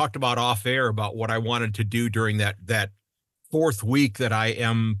when we talked about off air about what I wanted to do during that fourth week that I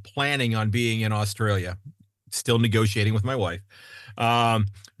am planning on being in Australia, still negotiating with my wife.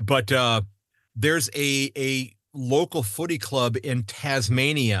 But there's a local footy club in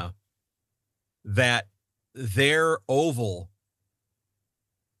Tasmania that their oval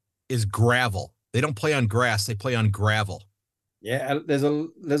is gravel. They don't play on grass, they play on gravel. yeah, there's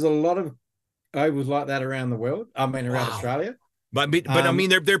a lot of ovals like that around the world. I mean, around Wow. Australia. But I mean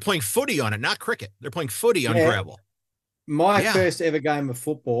they're playing footy on it, not cricket. They're playing footy on Yeah, gravel. My Yeah. first ever game of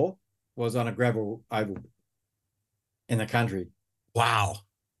football was on a gravel oval in the country. Wow.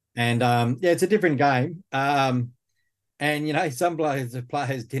 And yeah, it's a different game. And some players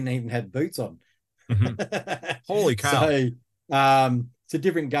didn't even have boots on. Hmm. Holy cow. So it's a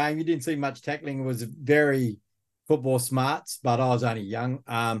different game. You didn't see much tackling. It was very football smarts, but I was only young.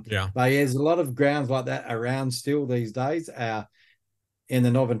 Yeah. But yeah, there's a lot of grounds like that around still these days. In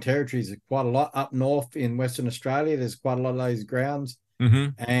the Northern Territories, quite a lot. Up north in Western Australia, there's quite a lot of those grounds. Hmm.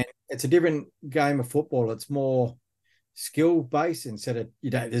 And it's a different game of football. It's more skill based instead of you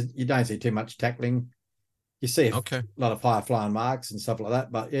don't see too much tackling. You see a Okay. lot of high flying marks and stuff like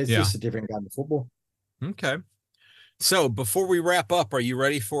that, but yeah, it's Yeah. just a different game of football. Okay. So before we wrap up, are you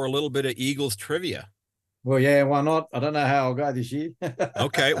ready for a little bit of Eagles trivia? Well, yeah, why not? I don't know how I'll go this year.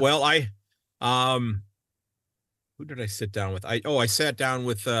 Okay. Well, um, who did I sit down with? I sat down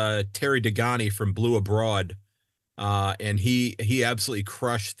with Terry Degani from Blue Abroad. And he absolutely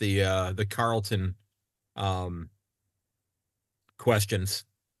crushed the Carlton um questions.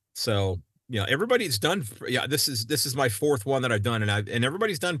 So, everybody's done. Yeah, this is my fourth one that I've done, and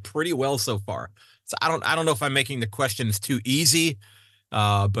everybody's done pretty well so far. So I don't know if I'm making the questions too easy,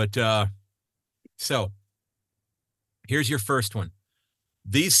 but so here's your first one.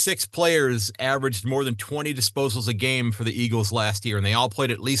 These six players averaged more than 20 disposals a game for the Eagles last year, and they all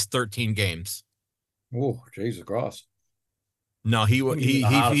played at least 13 games. Oh, Jesus Christ. No, I think the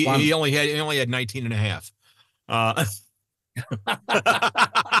hardest he one. only had 19 and a half. Uh,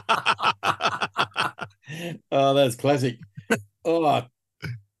 Oh, that's classic. Oh,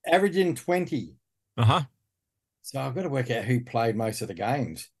 averaging 20. uh-huh. So I've got to work out who played most of the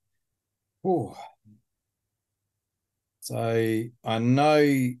games. Oh, so I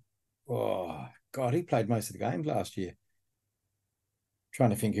know, oh, God, he played most of the games last year. Trying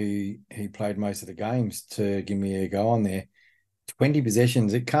to think who played most of the games to give me a go on there. 20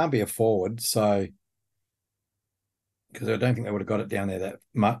 possessions. It can't be a forward. So, because I don't think they would have got it down there that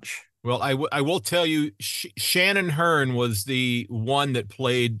much. Well, I will tell you, Shannon Hearn was the one that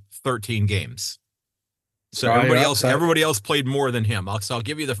played 13 games. So Right, right. everybody else played more than him. I'll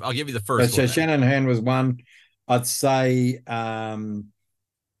give you the first So one then. Shannon Hearn was one. I'd say Tim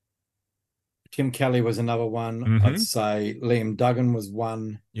Kelly was another one. I'd Mm-hmm. say Liam Duggan was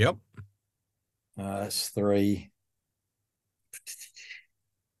one. Yep. That's three.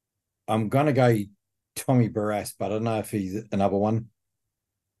 I'm gonna go Tommy Barras, but I don't know if he's another one.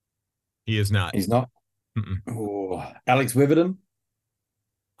 He is not. He's not. Mm-mm. Oh, Alex Witherden.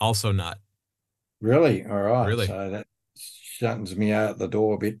 Also not. Really? All right. Really. So that shuts me out the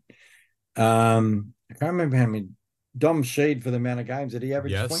door a bit. I can't remember how many. Dom Sheed for the amount of games that he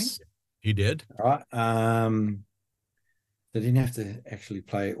averaged 20. Yes, he did. All right. They didn't have to actually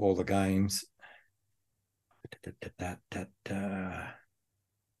play all the games.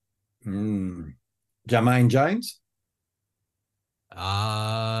 Jermaine James.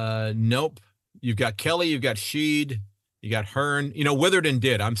 Nope. You've got Kelly, you've got Sheed, you got Hearn. Witherden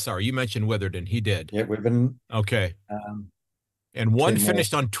did. I'm sorry. You mentioned Witherden. He did. Yeah, we've been Okay. And two one more.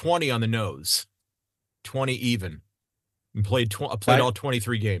 finished on 20 on the nose. 20 even. And played Jade, all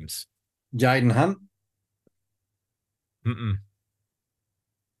 23 games. Jaden Hunt. Mm-mm.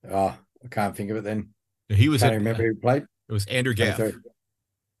 Oh, I can't think of it then. He was Can't at remember who played. it was Andrew Gaff. 23.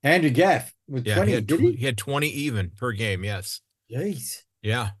 Andrew Gaff was Yeah, 20, did he? he had 20 even per game, yes. Jeez.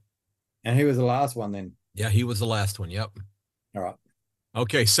 Yeah. And he was the last one then. Yeah, he was the last one. Yep. All right.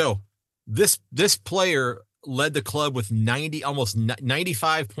 Okay, so this player led the club with almost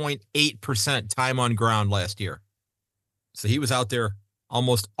 95.8% time on ground last year. So he was out there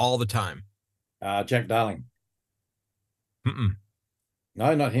almost all the time. Jack Darling. Mm-mm.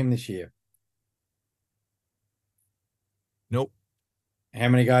 No, not him this year. Nope. How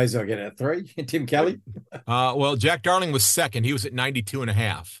many guys do I get at 3? Tim Kelly? Well, Jack Darling was second. He was at 92 and a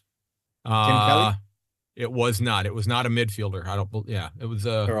half. Tim Kelly? It was not. It was not a midfielder. Yeah, it was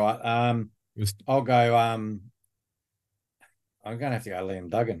All right. it was I'll go I'm gonna have to go Liam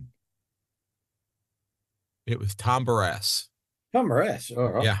Duggan. it was Tom Barras. Tom Morass.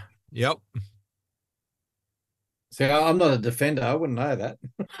 All right. Yeah. Yep. See, I'm not a defender. I wouldn't know that.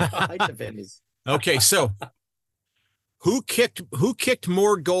 I hate defenders. Okay, so who kicked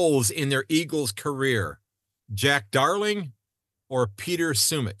more goals in their Eagles career? Jack Darling or Peter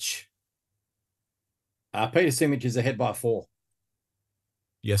Sumich? Peter Simic is ahead by 4.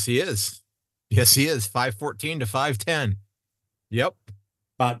 Yes, he is. Yes, he is. 514 to 510. Yep.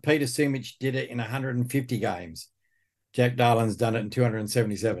 But Peter Simic did it in 150 games. Jack Darling's done it in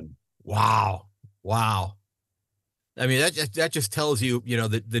 277. Wow. Wow. I mean, that just tells you,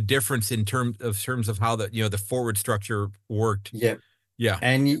 the difference in terms of how the forward structure worked. Yeah. Yeah.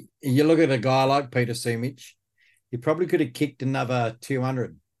 And you look at a guy like Peter Sumich, he probably could have kicked another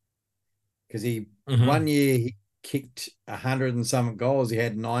 200 because Mhm. one year he kicked 100 and some goals. He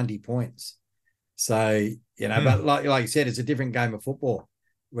had 90 points. So, but Hmm. like you said, it's a different game of football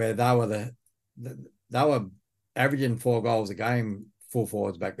where they were averaging 4 goals a game, full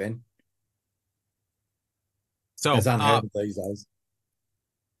forwards back then. It's So, unheard of these days.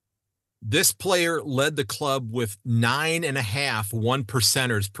 this player led the club with 9.5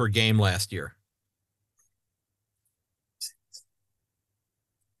 1%ers per game last year.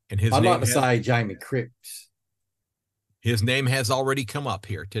 And I'd like to say Jamie Cripps. his name has already come up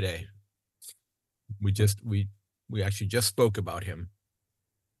here today. We actually just spoke about him.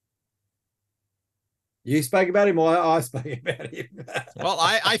 You spoke about him, or I spoke about him. Well,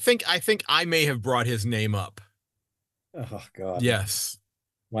 I think I may have brought his name up. Oh God. Yes.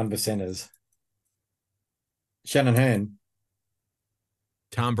 1%ers. Shannon Hearn.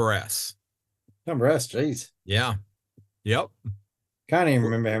 Tom Barras. Number S, geez. Yeah. Yep. Can't even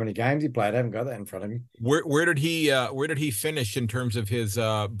remember how many games he played. I haven't got that in front of me. Where did he finish in terms of his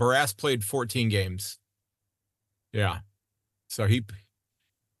Barras played 14 games. Yeah. So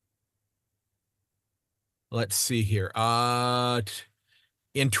let's see here.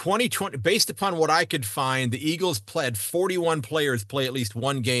 In 2020, based upon what I could find, the Eagles played 41 players play at least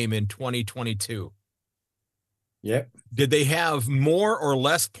one game in 2022. Yep. Did they have more or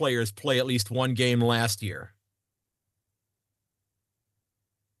less players play at least one game last year?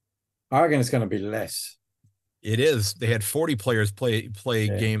 I reckon it's going to be less. It is. They had 40 players play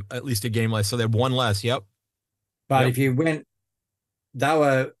game, at least a game less. So they had one less. Yep. But Yep. if you went, they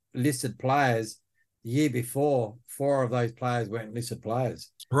were listed players the year before. 4 of those players weren't listed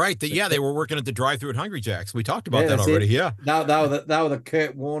players. Right. They were working at the drive-through at Hungry Jack's. We talked about that already. It. Yeah. They were the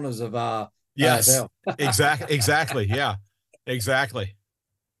Kurt Warners of Yes. AFL. Exactly. Yeah. Exactly.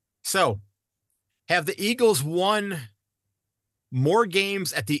 So, have the Eagles won more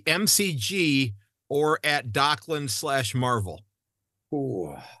games at the MCG or at Dockland/Marvel?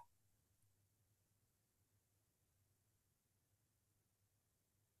 Ooh.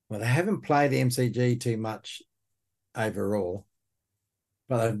 Well, they haven't played the MCG too much overall,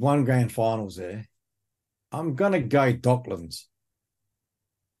 but they've won grand finals there. I'm going to go Docklands.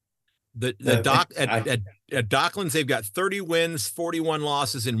 At Docklands, they've got 30 wins, 41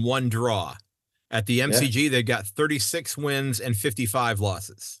 losses, and 1 draw. At the MCG, they've got 36 wins and 55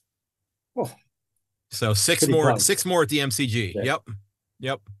 losses. Oh, so six more at the MCG. Yeah.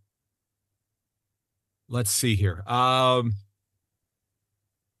 Yep. Let's see here.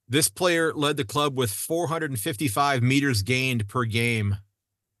 This player led the club with 455 meters gained per game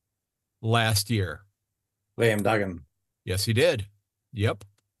last year. Liam Duggan. Yes, he did. Yep.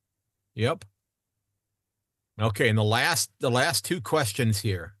 Okay, and the last 2 questions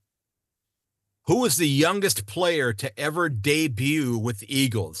here. Who was the youngest player to ever debut with the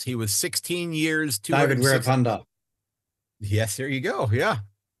Eagles? He was 16 years, David Wirapunda. Yes, there you go. Yeah.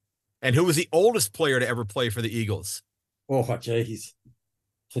 And who was the oldest player to ever play for the Eagles? Oh, geez.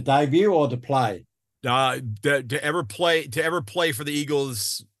 To debut or to play? To ever play for the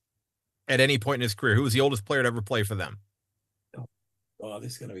Eagles at any point in his career. Who was the oldest player to ever play for them? Oh,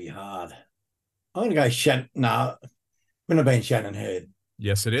 this is going to be hard. I'm going to go Shannon. No, going to be Shannon Hearn.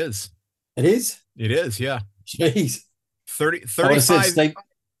 Yes, it is. It is? It is, yeah. Jeez. 35. Steve,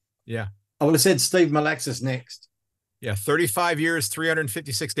 yeah. I would have said Steve Malaxis next. Yeah, 35 years,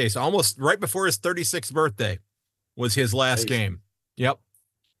 356 days. Almost right before his 36th birthday was his last game. Yep.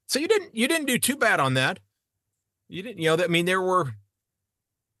 So you didn't do too bad on that. You didn't, I mean, there were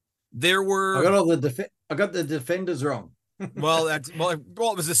I got the defenders wrong. well, it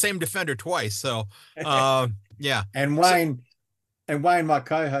was the same defender twice. So yeah. And Wayne, my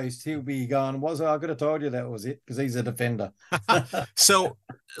co-host, he'll be going, I could have told you that was it, because he's a defender. So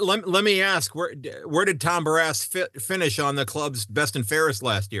let me ask, where did Tom Barras finish on the club's best and fairest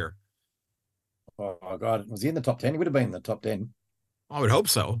last year? Oh God, was he in the top 10? He would have been in the top 10. I would hope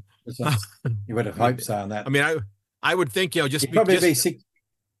so. You would have hoped so on that. I mean, I would think, just he'd probably be 6.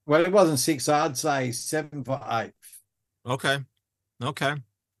 Well, it wasn't 6. So I'd say 7 for 8. Okay.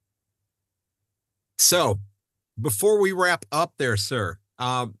 So before we wrap up there, sir,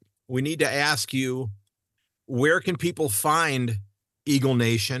 we need to ask you, where can people find Eagle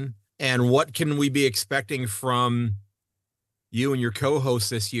Nation, and what can we be expecting from you and your co-host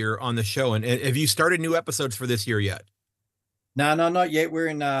this year on the show? And have you started new episodes for this year yet? No, not yet.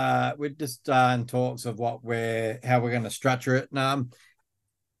 We're just in talks of how we're going to structure it.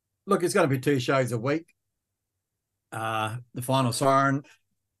 Look, it's going to be 2 shows a week. the final siren,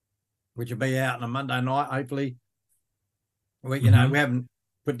 which will be out on a Monday night, hopefully. We, we haven't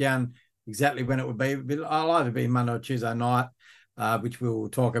put down exactly when it would be, but I'll either be Monday or Tuesday night, which we'll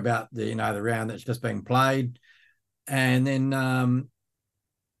talk about the round that's just been played, and then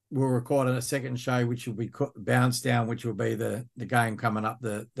we'll record a second show, which will be Bounce Down, which will be the game coming up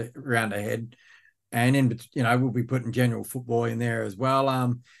the round ahead, and then we'll be putting general football in there as well.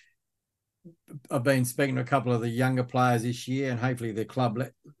 I've been speaking to a couple of the younger players this year, and hopefully the club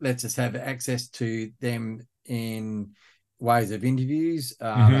lets us have access to them in ways of interviews. They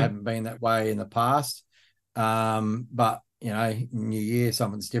haven't been that way in the past, but new year,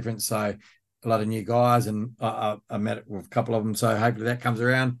 something's different. So a lot of new guys, and I met with a couple of them. So hopefully that comes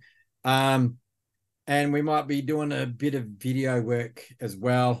around. And we might be doing a bit of video work as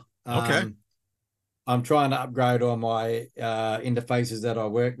well. Okay. I'm trying to upgrade all my interfaces that I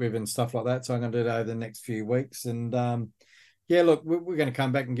work with and stuff like that. So I'm going to do that over the next few weeks. And look, we're going to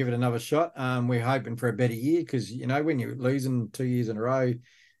come back and give it another shot. We're hoping for a better year because, when you're losing 2 years in a row,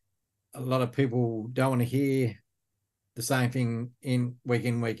 a lot of people don't want to hear the same thing in,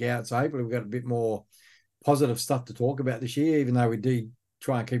 week out. So hopefully we've got a bit more positive stuff to talk about this year, even though we do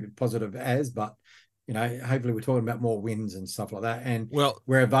try and keep it positive but, hopefully we're talking about more wins and stuff like that. And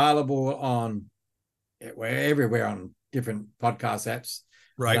we're available we're everywhere on different podcast apps.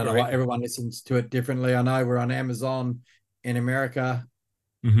 Right. Everyone listens to it differently. I know we're on Amazon in America,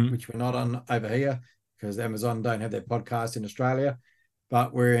 which we're not on over here because Amazon don't have their podcast in Australia.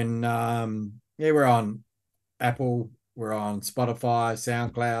 But we're in, we're on Apple, we're on Spotify,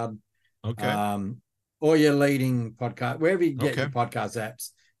 SoundCloud. Okay. All your leading podcast, wherever you get your podcast apps,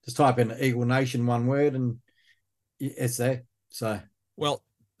 just type in Eagle Nation, one word, and it's there. So, well,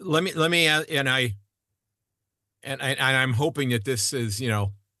 let me, and I'm hoping that this is,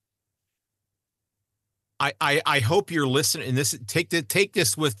 I hope you're listening, and this take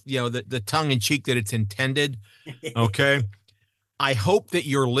this with the tongue in cheek that it's intended. Okay. I hope that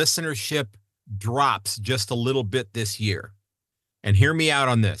your listenership drops just a little bit this year. And hear me out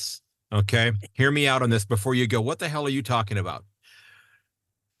on this. Okay. Hear me out on this before you go, what the hell are you talking about?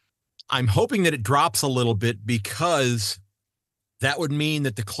 I'm hoping that it drops a little bit because that would mean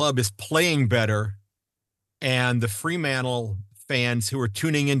that the club is playing better. And the Fremantle fans who are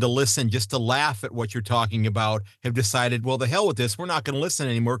tuning in to listen just to laugh at what you're talking about have decided, well, the hell with this. We're not going to listen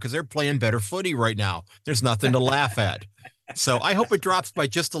anymore because they're playing better footy right now. There's nothing to laugh at. So I hope it drops by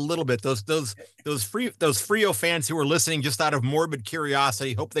just a little bit. Those Freo fans who are listening just out of morbid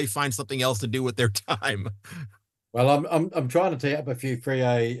curiosity, hope they find something else to do with their time. Well, I'm trying to tee up a few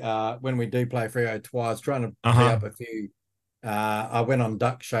Freo when we do play Freo twice. Trying to tee up a few. I went on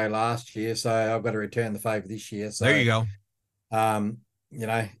Duck Show last year, so I've got to return the favour this year. So there you go.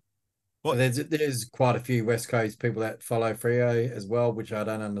 Well, there's quite a few West Coast people that follow Freo as well, which I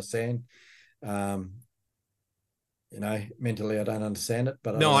don't understand. Mentally I don't understand it,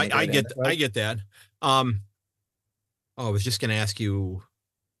 but no, I get that. I was just going to ask you.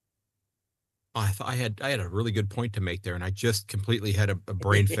 I thought I had a really good point to make there, and I just completely had a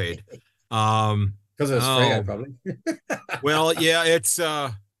brain fade. Because it's Freo, probably. Well, yeah, it's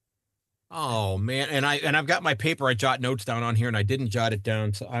oh man, and I've got my paper. I jot notes down on here, and I didn't jot it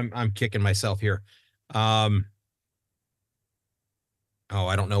down, so I'm kicking myself here. I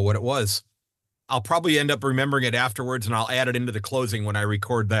don't know what it was. I'll probably end up remembering it afterwards, and I'll add it into the closing when I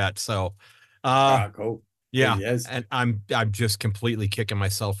record that. So, cool. Yeah, and I'm just completely kicking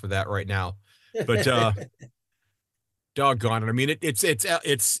myself for that right now. But doggone it! I mean, it's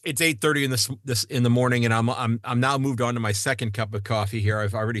 8:30 in the morning, and I'm now moved on to my second cup of coffee here.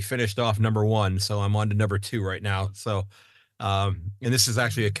 I've already finished off number one, so I'm on to number two right now. So, and this is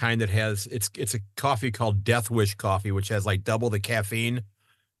actually a kind that has it's a coffee called Death Wish coffee, which has like double the caffeine.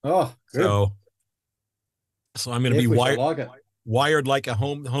 Oh, good. So I'm going to be wired like a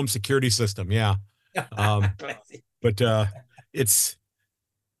home security system. Yeah. But it's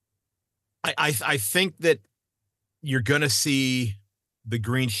I think that you're going to see the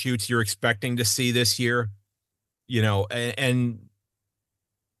green shoots you're expecting to see this year, and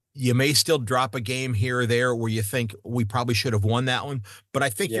you may still drop a game here or there where you think we probably should have won that one. But I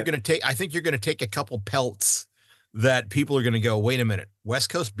think you're going to take a couple pelts that people are going to go, wait a minute, West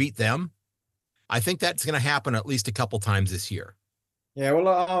Coast beat them. I think that's going to happen at least a couple times this year. Yeah, well,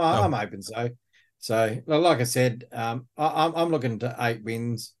 I'm hoping so. So, like I said, I'm looking to 8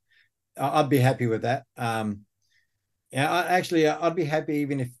 wins. I'd be happy with that. I'd be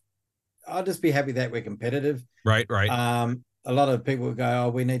happy I'd just be happy that we're competitive. Right. A lot of people would go, "Oh,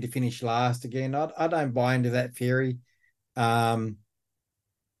 we need to finish last again." I don't buy into that theory.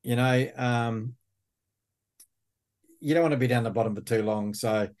 you don't want to be down the bottom for too long.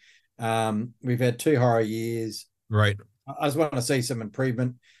 So we've had 2 horror years. Right. I just want to see some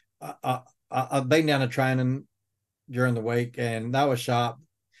improvement. I've been down to training during the week, and they were sharp.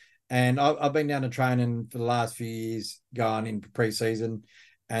 And I've been down to training for the last few years, going in pre-season,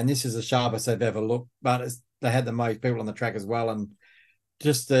 and this is the sharpest they've ever looked. But they had the most people on the track as well, and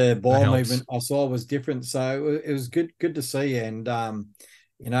just the That ball helps. movement I saw was different. So it was good to see. And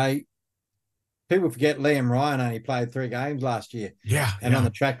you know, people forget Liam Ryan only played 3 games last year, Yeah. and on Yeah.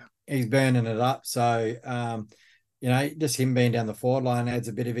 the track he's burning it up. So just him being down the forward line adds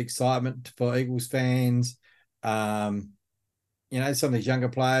a bit of excitement for Eagles fans. Um, some of these younger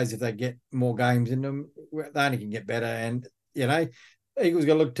players, if they get more games in them, they only can get better. And Eagles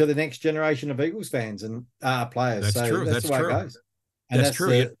got to look to the next generation of Eagles fans and players. That's So true. that's That's the way it true. goes, and That's that's true.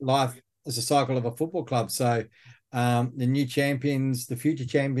 the life. It's a cycle of a football club. So the new champions, the future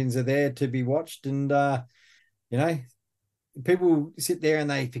champions, are there to be watched. And you know, people sit there and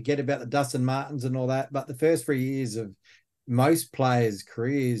they forget about the Dustin Martins and all that. But the first 3 years of most players'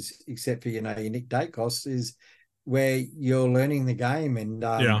 careers, except for your Nick Dacos, is where you're learning the game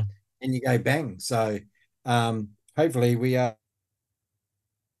Yeah. and you go bang. So hopefully we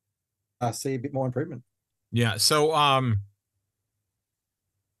see a bit more improvement. Yeah. So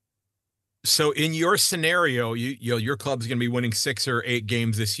in your scenario, your club's going to be winning 6 or 8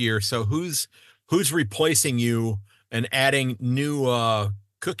 games this year. So who's replacing you and adding new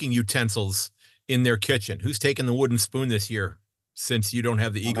cooking utensils in their kitchen? Who's taking the wooden spoon this year since you don't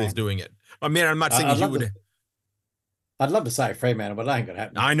have the Oh Eagles man, doing it? I mean, I'm not saying I'd you love to. would. I'd love to say Fremantle, but that ain't gonna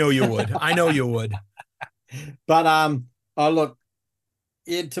happen. I know you would. I know you would. But I look.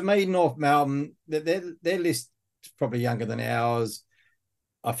 Yeah, to me, North Melbourne, their list is probably younger than ours.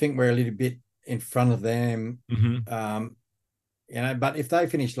 I think we're a little bit in front of them. Hmm. But if they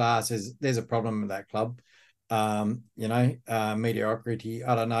finish last, there's a problem with that club. Mediocrity.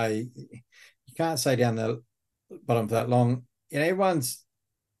 I don't know. You can't stay down the bottom for that long. Everyone's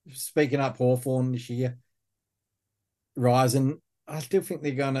speaking up Hawthorn this year, rising. I still think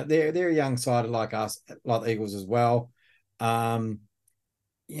they're a young side like us, like the Eagles as well. Um,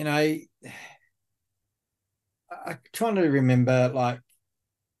 you know, I'm trying to remember, like,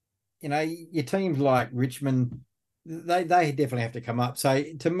 your teams like Richmond, they definitely have to come up. So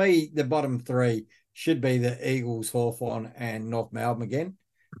to me, the bottom three should be the Eagles, Hawthorn, and North Melbourne again.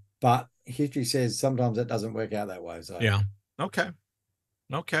 But history says sometimes it doesn't work out that way. So Yeah. Okay.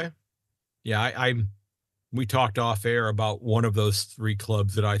 Okay. Yeah. We talked off air about one of those 3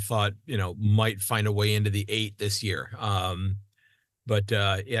 clubs that I thought, might find a way into the 8 this year. But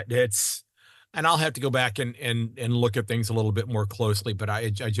yeah, and I'll have to go back and look at things a little bit more closely. But I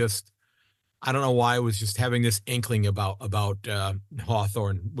don't know why I was just having this inkling about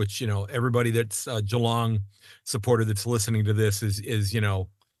Hawthorne, which everybody that's a Geelong supporter that's listening to this is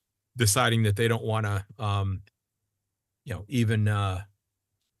deciding that they don't want to even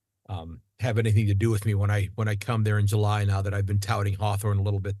have anything to do with me when I come there in July, now that I've been touting Hawthorne a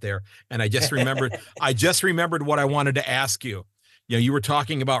little bit there. And I just remembered what I wanted to ask you. You were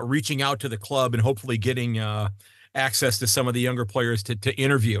talking about reaching out to the club and hopefully getting access to some of the younger players to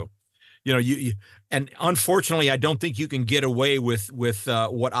interview. And unfortunately, I don't think you can get away with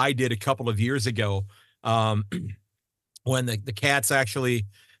what I did a couple of years ago, when the Cats actually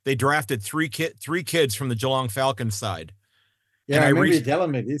they drafted three kids from the Geelong Falcons side. yeah, And I I remember you reached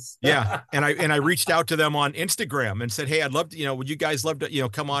telling me this. Yeah. And I reached out to them on Instagram and said, "Hey, I'd love to, would you guys love to,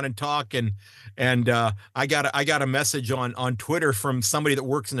 come on and talk?" And I got a message on Twitter from somebody that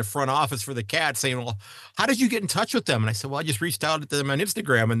works in the front office for the Cats saying, "Well, how did you get in touch with them?" And I said, "Well, I just reached out to them on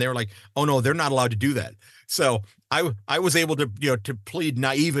Instagram." And they were like, "Oh no, they're not allowed to do that." So I was able to, to plead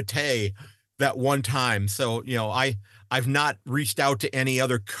naivete that one time. So, I've not reached out to any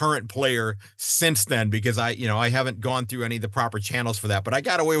other current player since then, because I haven't gone through any of the proper channels for that, but I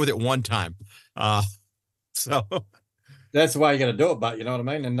got away with it one time. So That's the way you got to do it, but you know what I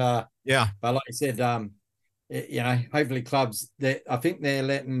mean? And yeah, but like I said, hopefully clubs that I think they're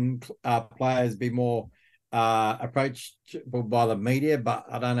letting players be more approachable by the media, but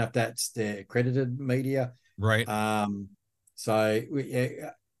I don't know if that's the accredited media. right. So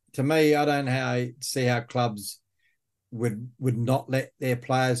to me, I don't see how clubs would not let their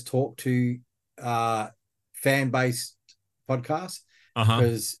players talk to fan based podcasts, Uh-huh.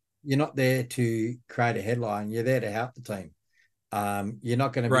 because you're not there to create a headline. You're there to help the team. You're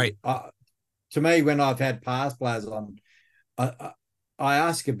not going to be. Right. To me, when I've had past players on, I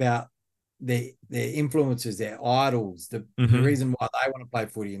ask about their influences, their idols, the Hmm. reason why they want to play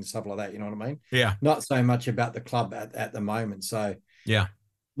footy and stuff like that. You know what I mean? Yeah. Not so much about the club at the moment. So Yeah.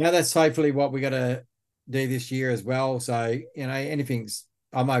 that's hopefully what we got to do this year as well. So,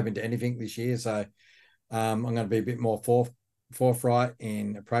 I'm open to anything this year. So I'm going to be a bit more forthright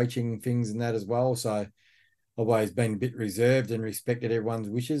in approaching things and that as well. So I've always been a bit reserved and respected everyone's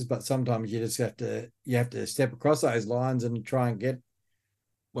wishes, but sometimes you just have to step across those lines and try and get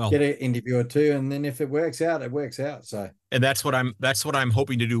an interview or two, and then if it works out, it works out. So, and that's what I'm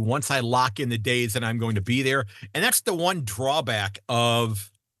hoping to do once I lock in the days that I'm going to be there. And that's the one drawback of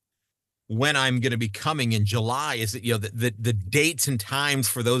when I'm going to be coming in July, is that, the dates and times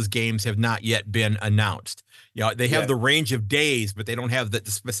for those games have not yet been announced. They have the range of days, but they don't have the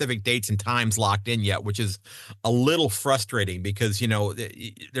specific dates and times locked in yet, which is a little frustrating because, there are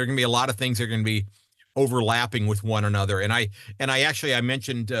going to be a lot of things that are going to be overlapping with one another. And I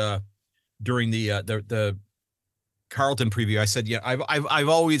mentioned during the Carlton preview, I said,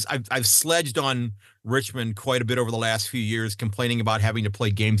 I've sledged on Richmond quite a bit over the last few years, complaining about having to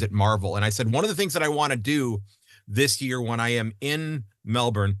play games at Marvel. And I said, one of the things that I want to do this year when I am in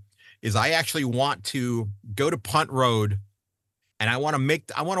Melbourne is I actually want to go to Punt Road, and I want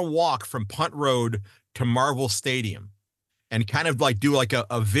to walk from Punt Road to Marvel Stadium and kind of do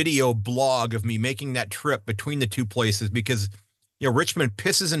a video blog of me making that trip between the two places, because Richmond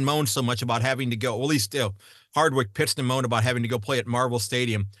pisses and moans so much about having to go, well, at least Hardwick pissed and moaned about having to go play at Marvel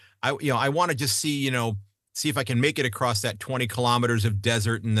Stadium. I want to just see if I can make it across that 20 kilometers of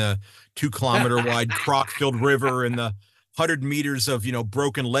desert and the 2-kilometer wide croc-filled river and the 100 meters of,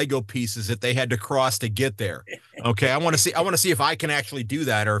 broken Lego pieces that they had to cross to get there. Okay. I want to see if I can actually do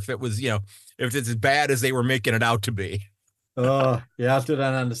that, or if it was, if it's as bad as they were making it out to be. Oh yeah, I still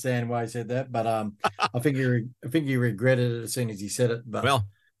don't understand why he said that, but I think he regretted it as soon as he said it. But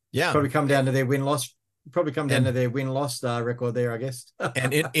yeah, probably come down to their win loss. Probably come down to their win loss record there, I guess.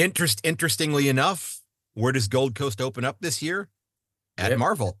 And interestingly enough, where does Gold Coast open up this year? At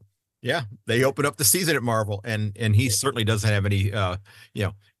Marvel. Yeah, they open up the season at Marvel, and he certainly doesn't have any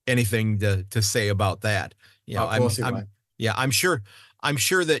anything to say about that. I'm sure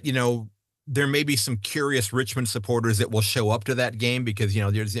that there may be some curious Richmond supporters that will show up to that game, because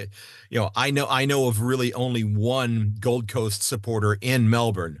I know of really only one Gold Coast supporter in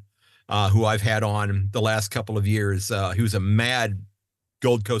Melbourne, who I've had on the last couple of years, who's a mad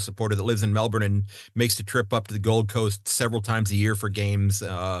Gold Coast supporter that lives in Melbourne and makes the trip up to the Gold Coast several times a year for games,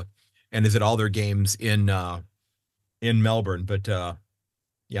 and is at all their games in Melbourne. But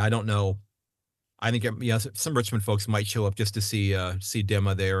I don't know. I think some Richmond folks might show up just to see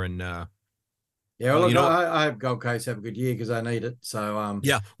Dema there. And I hope Gold Coast have a good year, because I need it. So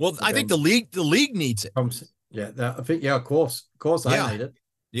I think the league needs it. I think of course I need it.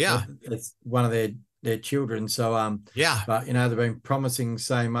 Yeah, it's one of their children. So but they've been promising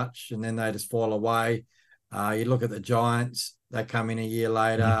so much, and then they just fall away. You look at the Giants; they come in a year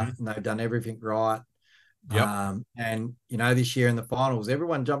later, and they've done everything right. Yep. And this year in the finals,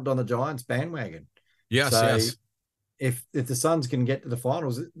 everyone jumped on the Giants bandwagon. Yes. If the Suns can get to the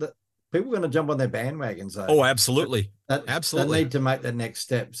finals, people are going to jump on their bandwagon. So absolutely, absolutely, they need to make the next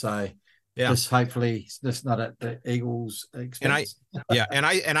step. So just hopefully, just not at the Eagles' expense. And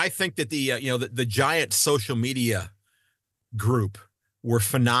I think that the Giant social media group were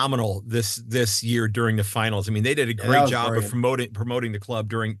phenomenal this year during the finals. I mean, they did a great job of promoting the club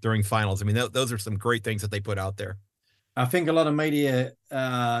during finals. I mean, those are some great things that they put out there. I think a lot of media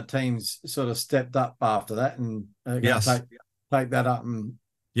teams sort of stepped up after that, and take that up, and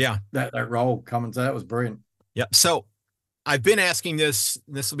that role coming. So that was brilliant. Yeah. So I've been asking this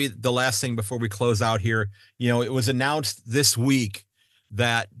will be the last thing before we close out here. It was announced this week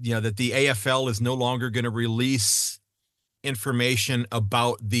that that the AFL is no longer going to release information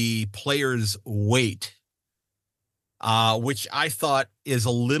about the player's weight, which I thought is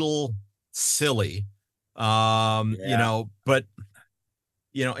a little silly. But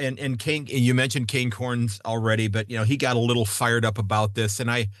and Kane, you mentioned Kane Corns already, but he got a little fired up about this,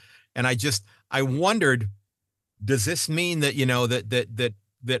 and I wondered, does this mean that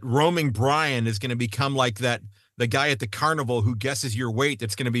that roaming Brian is going to become like the guy at the carnival who guesses your weight,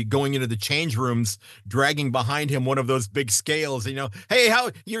 that's going to be going into the change rooms, dragging behind him one of those big scales, hey,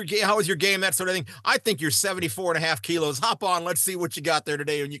 how was your game, that sort of thing. I think you're 74.5 kilos. Hop on. Let's see what you got there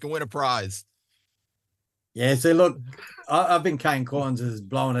today, and you can win a prize. Yeah. So look, I think Kane Corns is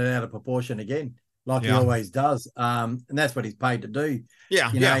blowing it out of proportion again, like he always does. And that's what he's paid to do.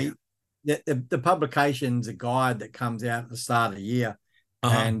 The publication's a guide that comes out at the start of the year,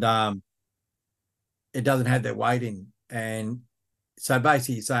 and it doesn't have their weight in. And so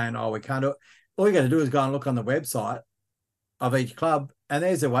basically saying, we can't do it. All you got to do is go and look on the website of each club, and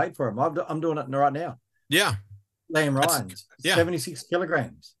there's their weight for them. I'm doing it right now. Yeah. Liam Ryan's 76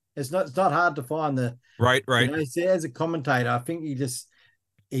 kilograms. It's not hard to find the, Right, right. see, as a commentator, I think he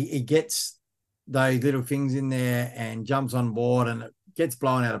gets those little things in there and jumps on board, and it gets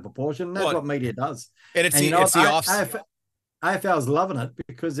blown out of proportion. That's Well, what media does. and And you know it's what? the off. AFL's loving it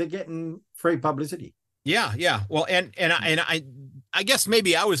because they're getting free publicity. Yeah, yeah. Well, I guess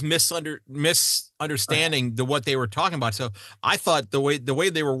maybe I was misunderstanding what they were talking about. So I thought the way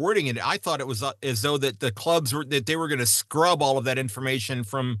they were wording it, I thought it was as though that the clubs were that they were going to scrub all of that information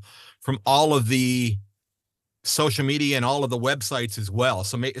from all of the social media and all of the websites as well.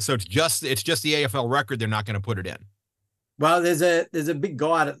 So it's just the AFL record. They're not going to put it in. Well, there's a big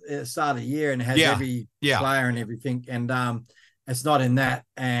guide at the start of the year and it has every player and everything, and it's not in that.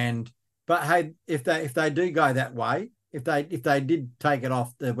 But hey, if they do go that way, if they did take it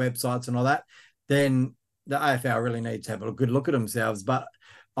off the websites and all that, then the AFL really needs to have a good look at themselves. But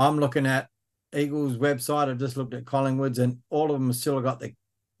I'm looking at Eagles' website. I've just looked at Collingwood's, and all of them have still got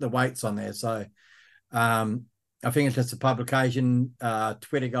the weights on there. So I think it's just a publication.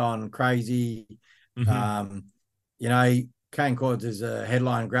 Twitter going crazy. Mm-hmm. Kane Cords is a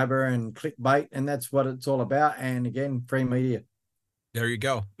headline grabber and clickbait, and that's what it's all about. And again, free media. There you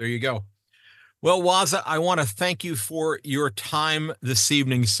go. There you go. Well, Wazza, I want to thank you for your time this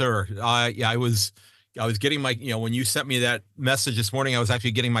evening, sir. I was getting my, when you sent me that message this morning, I was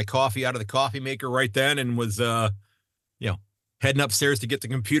actually getting my coffee out of the coffee maker right then, and was, heading upstairs to get the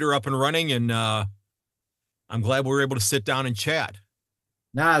computer up and running. And I'm glad we were able to sit down and chat.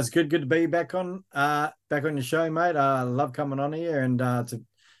 No, it's good to be back on the show, mate. I love coming on here, and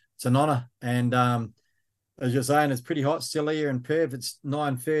it's an honor. And as you're saying, it's pretty hot still here in Perth. It's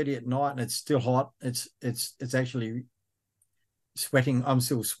 9:30 at night, and it's still hot. It's actually sweating. I'm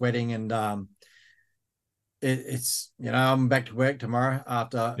still sweating, and it's I'm back to work tomorrow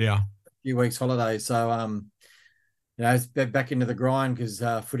after a few weeks holiday. So it's back into the grind because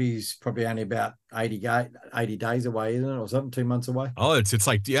footy's probably only about 80 days away, isn't it, or something? 2 months away. Oh, it's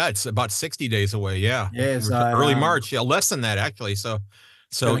like it's about 60 days away. Yeah, So early March. Yeah, less than that actually. So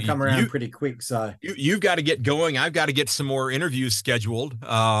gonna come around pretty quick. So you've got to get going. I've got to get some more interviews scheduled.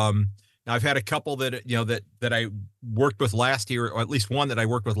 I've had a couple that that I worked with last year, or at least one that I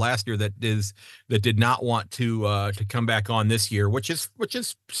worked with last year that did not want to come back on this year, which is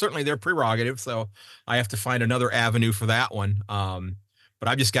certainly their prerogative. So I have to find another avenue for that one. But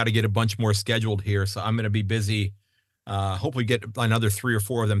I've just got to get a bunch more scheduled here. So I'm going to be busy. Hopefully get another 3 or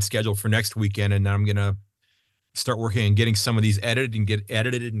 4 of them scheduled for next weekend, and then I'm going to start working on getting some of these edited and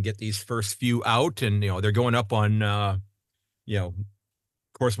get these first few out. And they're going up on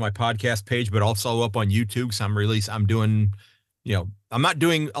of course, my podcast page, but also up on YouTube. So I'm doing, I'm not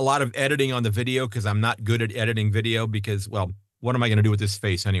doing a lot of editing on the video because I'm not good at editing video because, well, what am I going to do with this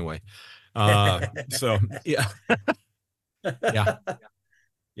face anyway? So yeah,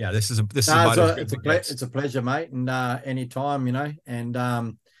 yeah. This is about as good as it's a pleasure, mate. And anytime, and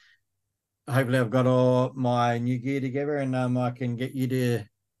hopefully I've got all my new gear together, and I can get you to,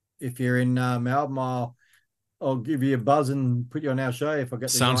 if you're in Melbourne, I'll give you a buzz and put you on our show if I get the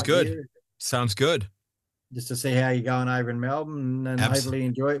Sounds right good. gear, Sounds good. just to see how you're going over in Melbourne, and hopefully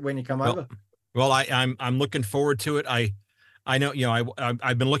enjoy it when you come over. Well, I'm looking forward to it. I know,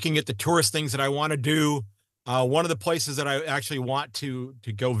 I've been looking at the tourist things that I want to do. One of the places that I actually want to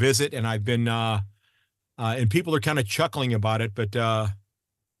go visit, and I've been and people are kind of chuckling about it, but I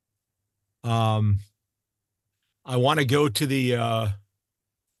want to go to the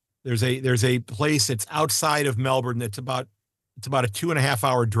there's a place that's outside of Melbourne that's about a 2.5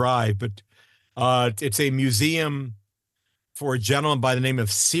 hour drive, but it's a museum for a gentleman by the name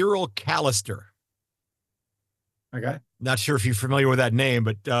of Cyril Callister. Okay. Not sure if you're familiar with that name,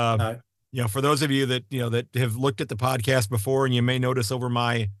 but No. for those of you that that have looked at the podcast before, and you may notice over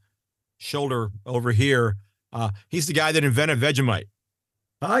my shoulder over here, he's the guy that invented Vegemite.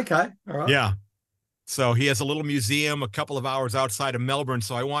 Okay. All right. Yeah. So he has a little museum a couple of hours outside of Melbourne.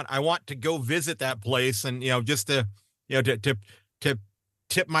 So I want to go visit that place, and just to to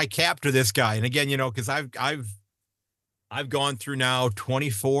tip my cap to this guy. And again, because I've gone through now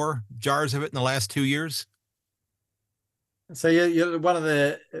 24 jars of it in the last 2 years. So you're one of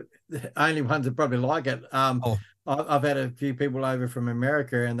the only ones that probably like it. I've had a few people over from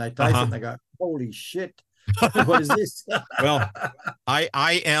America, and they taste it and they go, "Holy shit, what is this?" Well,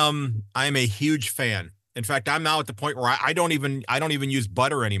 I am a huge fan. In fact, I'm now at the point where I don't even use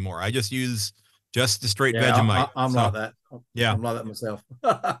butter anymore. I just use the straight Vegemite. I'm like that. Yeah, I'm like that myself.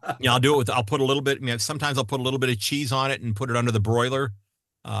 I'll do it I'll put a little bit. Sometimes I'll put a little bit of cheese on it and put it under the broiler,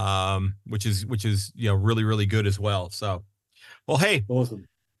 which is really, really good as well. So, well, hey, awesome.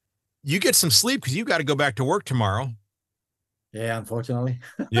 You get some sleep because you got to go back to work tomorrow. Yeah, unfortunately.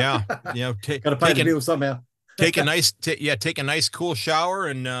 Yeah, Got to pay the bill somehow. take a nice cool shower,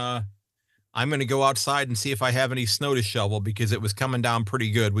 and I'm going to go outside and see if I have any snow to shovel because it was coming down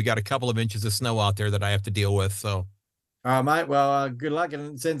pretty good. We got a couple of inches of snow out there that I have to deal with. So All right, mate. Well, good luck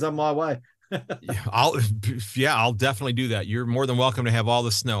and send some my way. yeah, I'll definitely do that. You're more than welcome to have all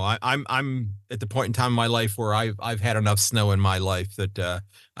the snow. I'm at the point in time in my life where I've had enough snow in my life that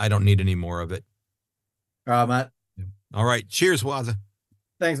I don't need any more of it. All right, mate. All right, cheers, Wazza.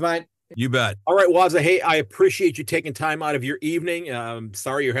 Thanks, mate. You bet. All right, Wazza. Hey, I appreciate you taking time out of your evening.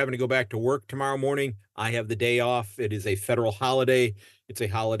 Sorry you're having to go back to work tomorrow morning. I have the day off. It is a federal holiday. It's a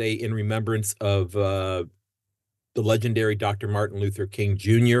holiday in remembrance of the legendary Dr. Martin Luther King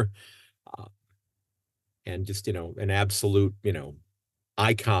Jr. Uh, and just, an absolute,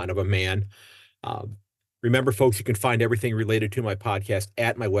 icon of a man. Um, Remember, folks, you can find everything related to my podcast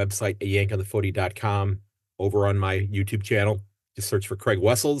at my website, ayankonthefooty.com, over on my YouTube channel. Just search for Craig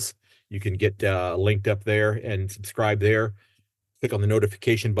Wessels. You can get linked up there and subscribe there. Click on the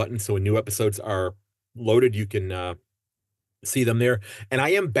notification button so when new episodes are loaded, you can see them there. And I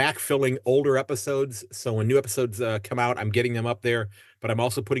am backfilling older episodes. So when new episodes come out, I'm getting them up there. But I'm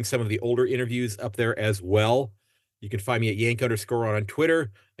also putting some of the older interviews up there as well. You can find me at Yank_on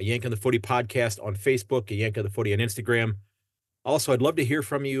Twitter, a Yank on the Footy podcast on Facebook, a Yank on the Footy on Instagram. Also, I'd love to hear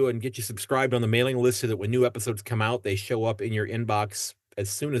from you and get you subscribed on the mailing list so that when new episodes come out, they show up in your inbox as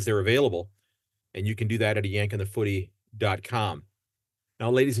soon as they're available. And you can do that at a yankonthefooty.com. Now,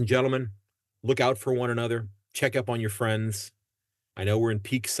 ladies and gentlemen, look out for one another. Check up on your friends. I know we're in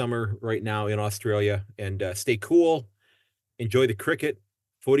peak summer right now in Australia, and stay cool. Enjoy the cricket.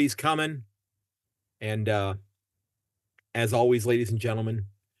 Footy's coming. And as always, ladies and gentlemen,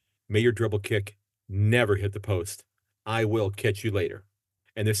 may your dribble kick never hit the post. I will catch you later.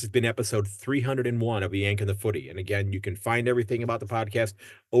 And this has been episode 301 of A Yank on the Footy. And again, you can find everything about the podcast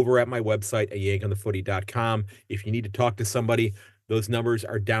over at my website, ayankonthefooty.com. If you need to talk to somebody, those numbers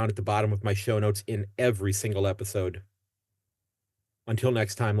are down at the bottom of my show notes in every single episode. Until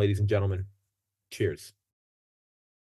next time, ladies and gentlemen, cheers.